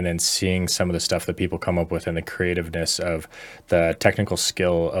personally, and then seeing some of the stuff that people come up with and the creativeness of the technical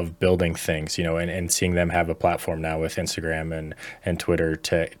skill of building things, you know, and seeing them have a platform now with Instagram and Twitter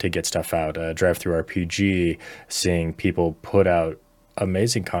to get stuff out. Drive Through RPG, seeing people put out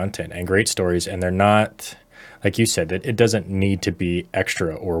amazing content and great stories, and they're not... Like you said, it doesn't need to be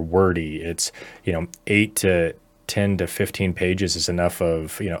extra or wordy. It's, 8 to 10 to 15 pages is enough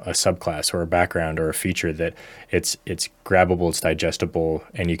of, a subclass or a background or a feature that it's grabbable, it's digestible,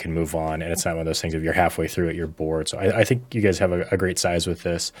 and you can move on. And it's not one of those things if you're halfway through it, you're bored. So I think you guys have a great size with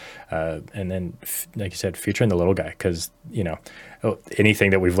this. And then, like you said, featuring the little guy, because,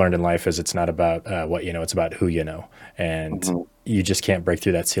 anything that we've learned in life is it's not about what you know, it's about who you know. And you just can't break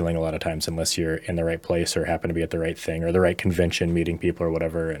through that ceiling a lot of times unless you're in the right place or happen to be at the right thing or the right convention, meeting people or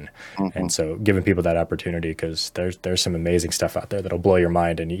whatever. And so giving people that opportunity, because there's some amazing stuff out there that'll blow your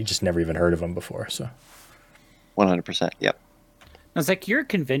mind and you just never even heard of them before. So 100%. Yep. Now, it's like you're a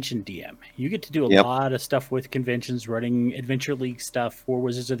convention DM. You get to do a lot of stuff with conventions, running Adventure League stuff for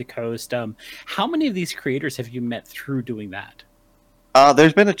Wizards of the Coast. How many of these creators have you met through doing that?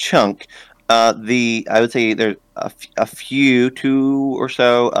 There's been a chunk. I would say there's a few, 2 or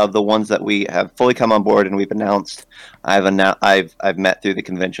so of the ones that we have fully come on board and we've announced. I've met through the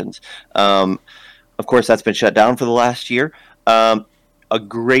conventions. Of course, that's been shut down for the last year. A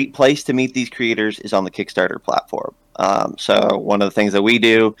great place to meet these creators is on the Kickstarter platform. So one of the things that we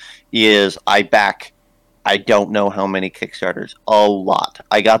do is I don't know how many Kickstarters, a lot.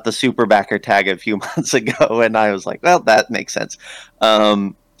 I got the super backer tag a few months ago, and I was like, well, that makes sense.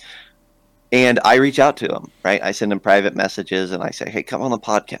 And I reach out to them, right? I send them private messages, and I say, hey, come on the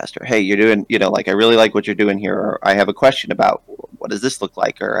podcast, or hey, you're doing, I really like what you're doing here, or I have a question about what does this look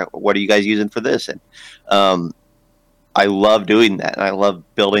like, or what are you guys using for this? And I love doing that, and I love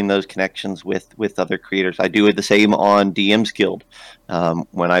building those connections with other creators. I do it the same on DM's Guild.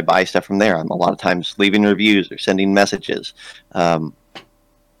 When I buy stuff from there, I'm a lot of times leaving reviews or sending messages. I'm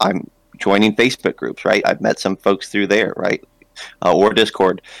joining Facebook groups, right? I've met some folks through there, right? Or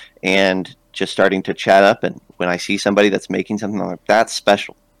Discord, and just starting to chat up. And when I see somebody that's making something, I'm like, that's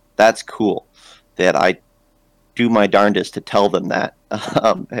special. That's cool. That I do my darndest to tell them that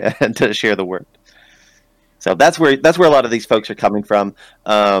and to share the word. So that's where a lot of these folks are coming from.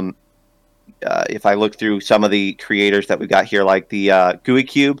 If I look through some of the creators that we got here, like the GUI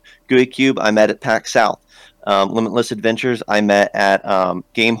Cube, I met at PAX South. Limitless Adventures, I met at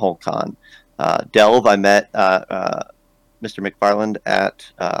Gamehole Con. Delve, I met Mr. McFarland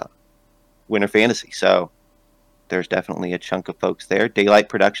at Winter Fantasy. So there's definitely a chunk of folks there. Daylight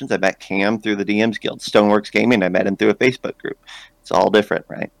Productions, I met Cam through the DM's Guild. Stoneworks Gaming, I met him through a Facebook group. It's all different,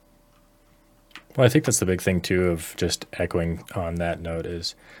 right? Well, I think that's the big thing too of just echoing on that note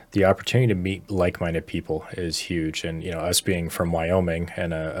is the opportunity to meet like-minded people is huge. And, us being from Wyoming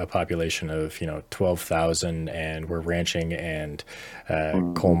and a population of, 12,000 and we're ranching and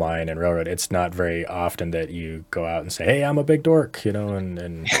coal mine and railroad, it's not very often that you go out and say, hey, I'm a big dork,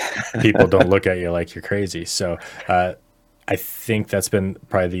 and people don't look at you like you're crazy. So, I think that's been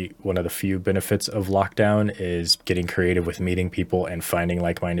probably one of the few benefits of lockdown is getting creative with meeting people and finding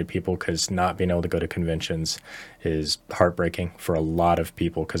like-minded people, because not being able to go to conventions is heartbreaking for a lot of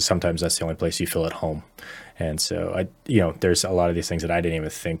people, because sometimes that's the only place you feel at home. And so there's a lot of these things that I didn't even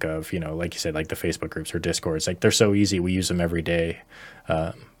think of, like you said, like the Facebook groups or Discords, like they're so easy. We use them every day.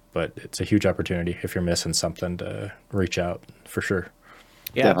 But it's a huge opportunity if you're missing something to reach out for sure.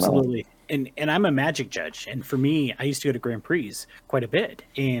 Yeah, absolutely. And I'm a Magic judge, and for me, I used to go to Grand Prix quite a bit,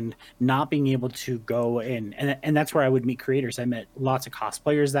 and not being able to go and that's where I would meet creators. I met lots of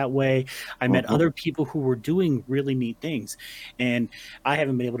cosplayers that way. I met other people who were doing really neat things, and I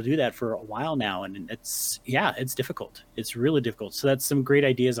haven't been able to do that for a while now, and it's difficult. It's really difficult. So that's some great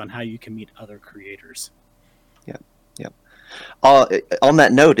ideas on how you can meet other creators. Yeah. On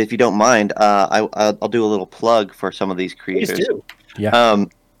that note, if you don't mind, I'll do a little plug for some of these creators. Please do. Yeah.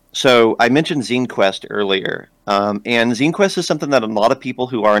 So I mentioned Zine Quest earlier, and Zine Quest is something that a lot of people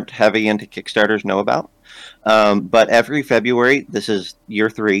who aren't heavy into Kickstarters know about. But every February, this is year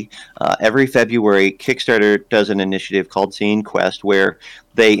 3, every February, Kickstarter does an initiative called Zine Quest where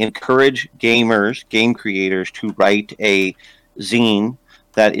they encourage game creators to write a zine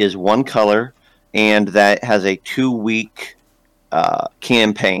that is one color and that has a 2-week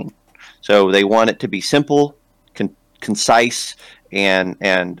campaign. So they want it to be simple, concise,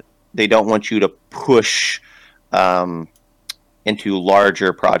 and they don't want you to push into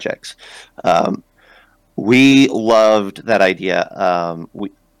larger projects. We loved that idea.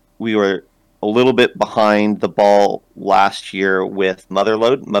 We were a little bit behind the ball last year with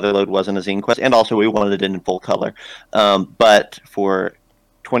Motherload. Motherload wasn't a Zine Quest, and also we wanted it in full color. But for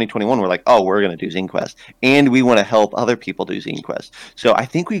 2021, we're like, we're going to do Zine Quest, and we want to help other people do Zine Quest. So I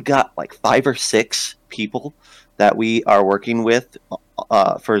think we've got like 5 or 6 people that we are working with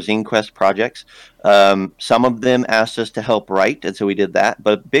for Zine Quest projects. Some of them asked us to help write, and so we did that.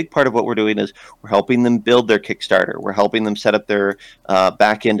 But a big part of what we're doing is we're helping them build their Kickstarter. We're helping them set up their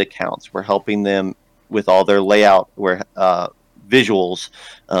back-end accounts. We're helping them with all their layout, visuals.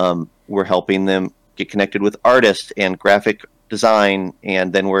 We're helping them get connected with artists and graphic design,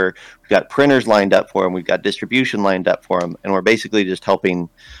 and then we've got printers lined up for them. We've got distribution lined up for them, and we're basically just helping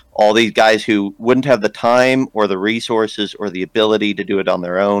all these guys who wouldn't have the time or the resources or the ability to do it on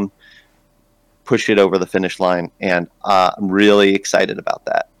their own, push it over the finish line. And I'm really excited about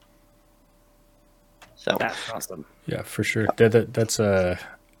that. So that's awesome. Yeah, for sure. That's a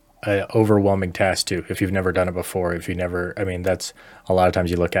overwhelming task too. If you've never done it before, that's a lot of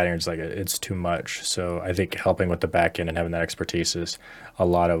times you look at it and it's like, it's too much. So I think helping with the back end and having that expertise is a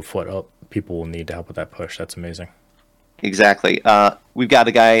lot of what people will need to help with that push. That's amazing. Exactly. We've got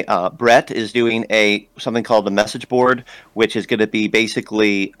a guy, Brett, is doing something called the message board, which is going to be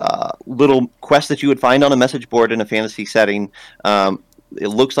basically little quests that you would find on a message board in a fantasy setting. It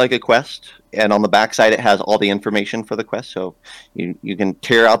looks like a quest, and on the backside it has all the information for the quest. So you can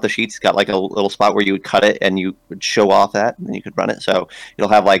tear out the sheets. It's got like a little spot where you would cut it and you would show off that, and then you could run it. So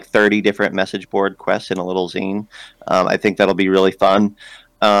it'll have like 30 different message board quests in a little zine. I think that'll be really fun.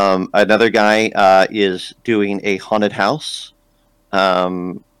 Another guy is doing a haunted house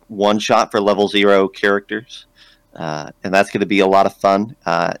one shot for level 0 characters, and that's going to be a lot of fun.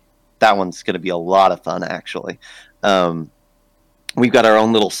 That one's going to be a lot of fun, actually. We've got our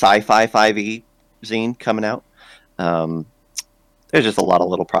own little sci-fi 5e zine coming out. There's just a lot of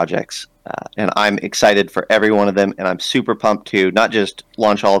little projects, and I'm excited for every one of them, and I'm super pumped to not just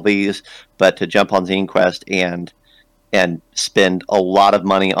launch all of these, but to jump on Zine Quest and spend a lot of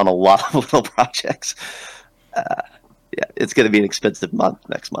money on a lot of little projects. Yeah, it's going to be an expensive month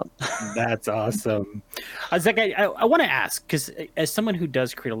next month. That's awesome. Zach, I want to ask, because as someone who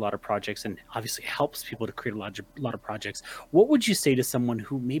does create a lot of projects and obviously helps people to create a lot of projects, what would you say to someone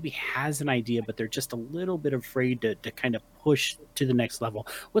who maybe has an idea, but they're just a little bit afraid to kind of push to the next level?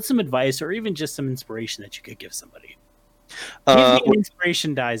 What's some advice or even just some inspiration that you could give somebody? Give me an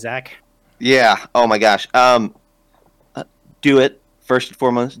inspiration die, Zach. Yeah. Oh, my gosh. Do it. First and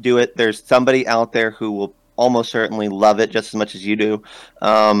foremost, do it. There's somebody out there who will almost certainly love it just as much as you do.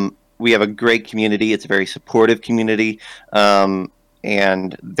 We have a great community. It's a very supportive community.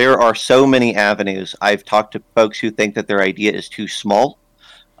 And there are so many avenues. I've talked to folks who think that their idea is too small.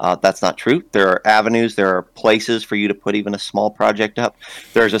 That's not true. There are avenues, there are places for you to put even a small project up.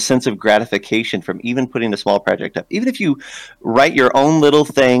 There's a sense of gratification from even putting a small project up. Even if you write your own little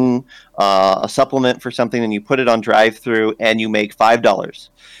thing, a supplement for something, and you put it on drive-through and you make $5,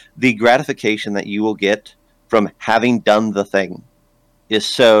 the gratification that you will get from having done the thing is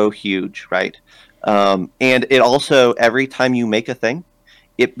so huge, right? And it also, every time you make a thing,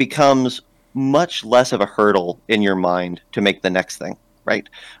 it becomes much less of a hurdle in your mind to make the next thing, right?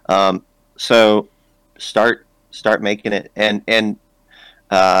 So start making it, and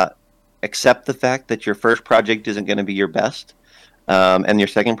accept the fact that your first project isn't going to be your best, and your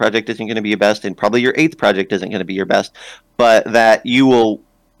second project isn't going to be your best, and probably your eighth project isn't going to be your best, but that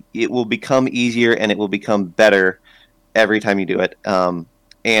it will become easier and it will become better every time you do it.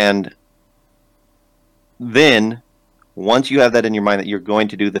 And then once you have that in your mind that you're going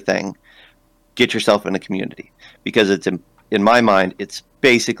to do the thing, get yourself in a community, because in my mind, it's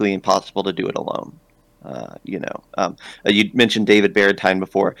basically impossible to do it alone. You mentioned David Barradine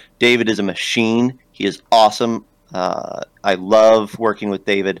before. David is a machine. He is awesome. I love working with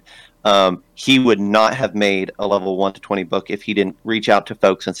David. He would not have made a level 1 to 20 book if he didn't reach out to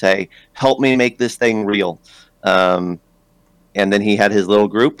folks and say, help me make this thing real. And then he had his little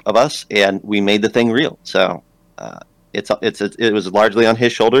group of us, and we made the thing real. So it was largely on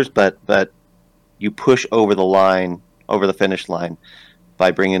his shoulders, but you push over the finish line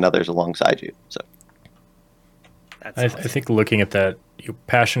by bringing others alongside you. So I think looking at that, your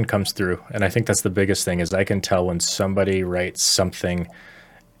passion comes through, and I think that's the biggest thing. Is I can tell when somebody writes something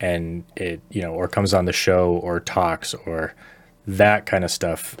and it, or comes on the show or talks, or that kind of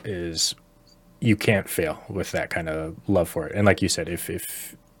stuff, is you can't fail with that kind of love for it. And like you said,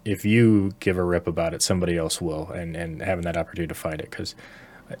 if you give a rip about it, somebody else will, and having that opportunity to find it, because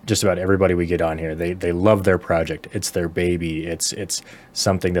just about everybody we get on here, they love their project. It's their baby. It's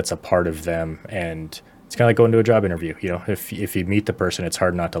something that's a part of them, and it's kind of like going to a job interview. If you meet the person, it's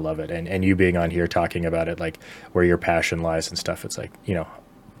hard not to love it. And you being on here talking about it, like where your passion lies and stuff, it's like,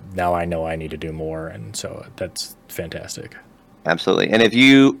 now I know I need to do more. And so that's fantastic. Absolutely. And if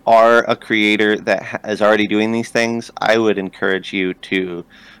you are a creator that is already doing these things, I would encourage you to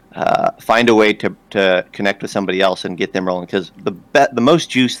find a way to connect with somebody else and get them rolling. Because the most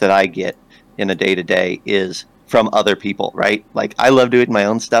juice that I get in a day-to-day is from other people, right? Like, I love doing my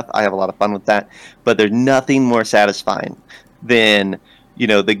own stuff. I have a lot of fun with that. But there's nothing more satisfying than,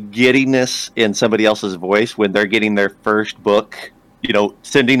 the giddiness in somebody else's voice when they're getting their first book,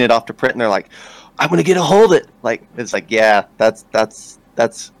 sending it off to print, and they're like, I want to get a hold of it. Like, it's like, yeah, that's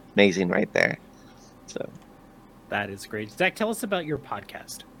amazing right there. So that is great. Zach, tell us about your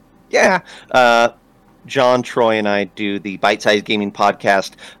podcast. Yeah. John, Troy, and I do the Bite Size Gaming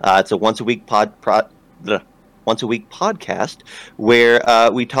Podcast. It's a once a week podcast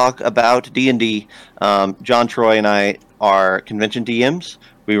where we talk about D&D. John, Troy, and I are convention DMs.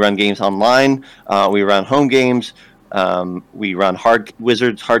 We run games online. We run home games. We run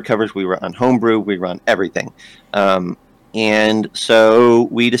Wizards hardcovers. We run homebrew. We run everything. And so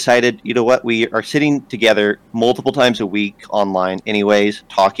we decided, we are sitting together multiple times a week online anyways,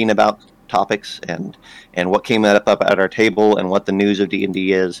 talking about topics and what came up at our table and what the news of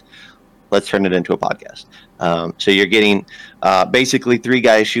D&D is. Let's turn it into a podcast. So you're getting basically 3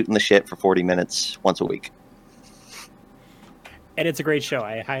 guys shooting the shit for 40 minutes once a week. And it's a great show.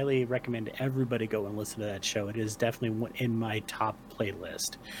 I highly recommend everybody go and listen to that show. It is definitely in my top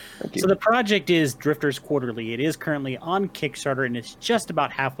playlist. So the project is Drifters Quarterly. It is currently on Kickstarter, and it's just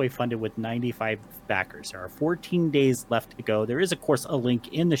about halfway funded with 95 backers. There are 14 days left to go. There is, of course, a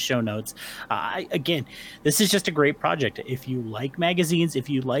link in the show notes. Again, this is just a great project. If you like magazines, if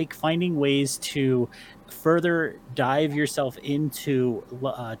you like finding ways to further dive yourself into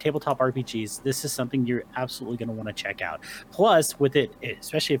tabletop RPGs, this is something you're absolutely going to want to check out. Plus, with it,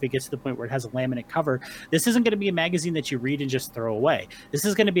 especially if it gets to the point where it has a laminate cover, this isn't going to be a magazine that you read and just throw away. This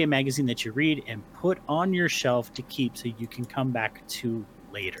is going to be a magazine that you read and put on your shelf to keep so you can come back to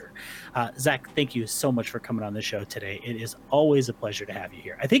later. Zach, thank you so much for coming on the show today. It is always a pleasure to have you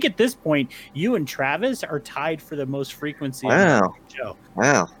here. I think at this point, you and Travis are tied for the most frequency on the show.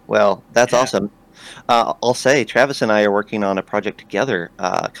 Wow. Well, that's awesome. I'll say Travis and I are working on a project together,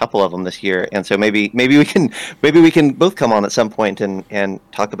 a couple of them this year, and so maybe we can both come on at some point and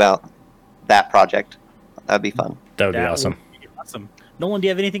talk about that project. That'd be fun. That would be awesome. Awesome. Nolan, do you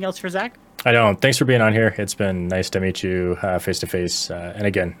have anything else for Zach? I don't. Thanks for being on here. It's been nice to meet you face to face. And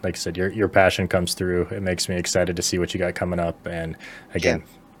again, like I said, your passion comes through. It makes me excited to see what you got coming up. And again,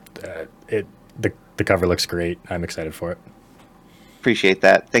 the cover looks great. I'm excited for it. Appreciate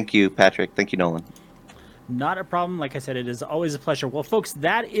that. Thank you, Patrick. Thank you, Nolan. Not a problem. Like I said, it is always a pleasure. Well, folks,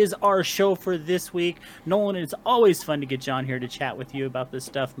 that is our show for this week. Nolan, it's always fun to get John here to chat with you about this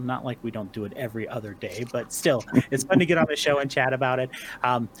stuff. Not like we don't do it every other day, but still, it's fun to get on the show and chat about it.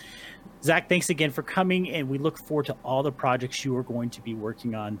 Zach, thanks again for coming, and we look forward to all the projects you are going to be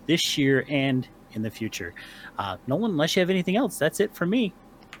working on this year and in the future. Nolan, unless you have anything else, that's it for me.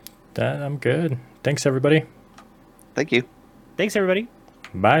 I'm good. Thanks, everybody. Thank you. Thanks, everybody.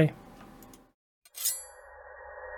 Bye.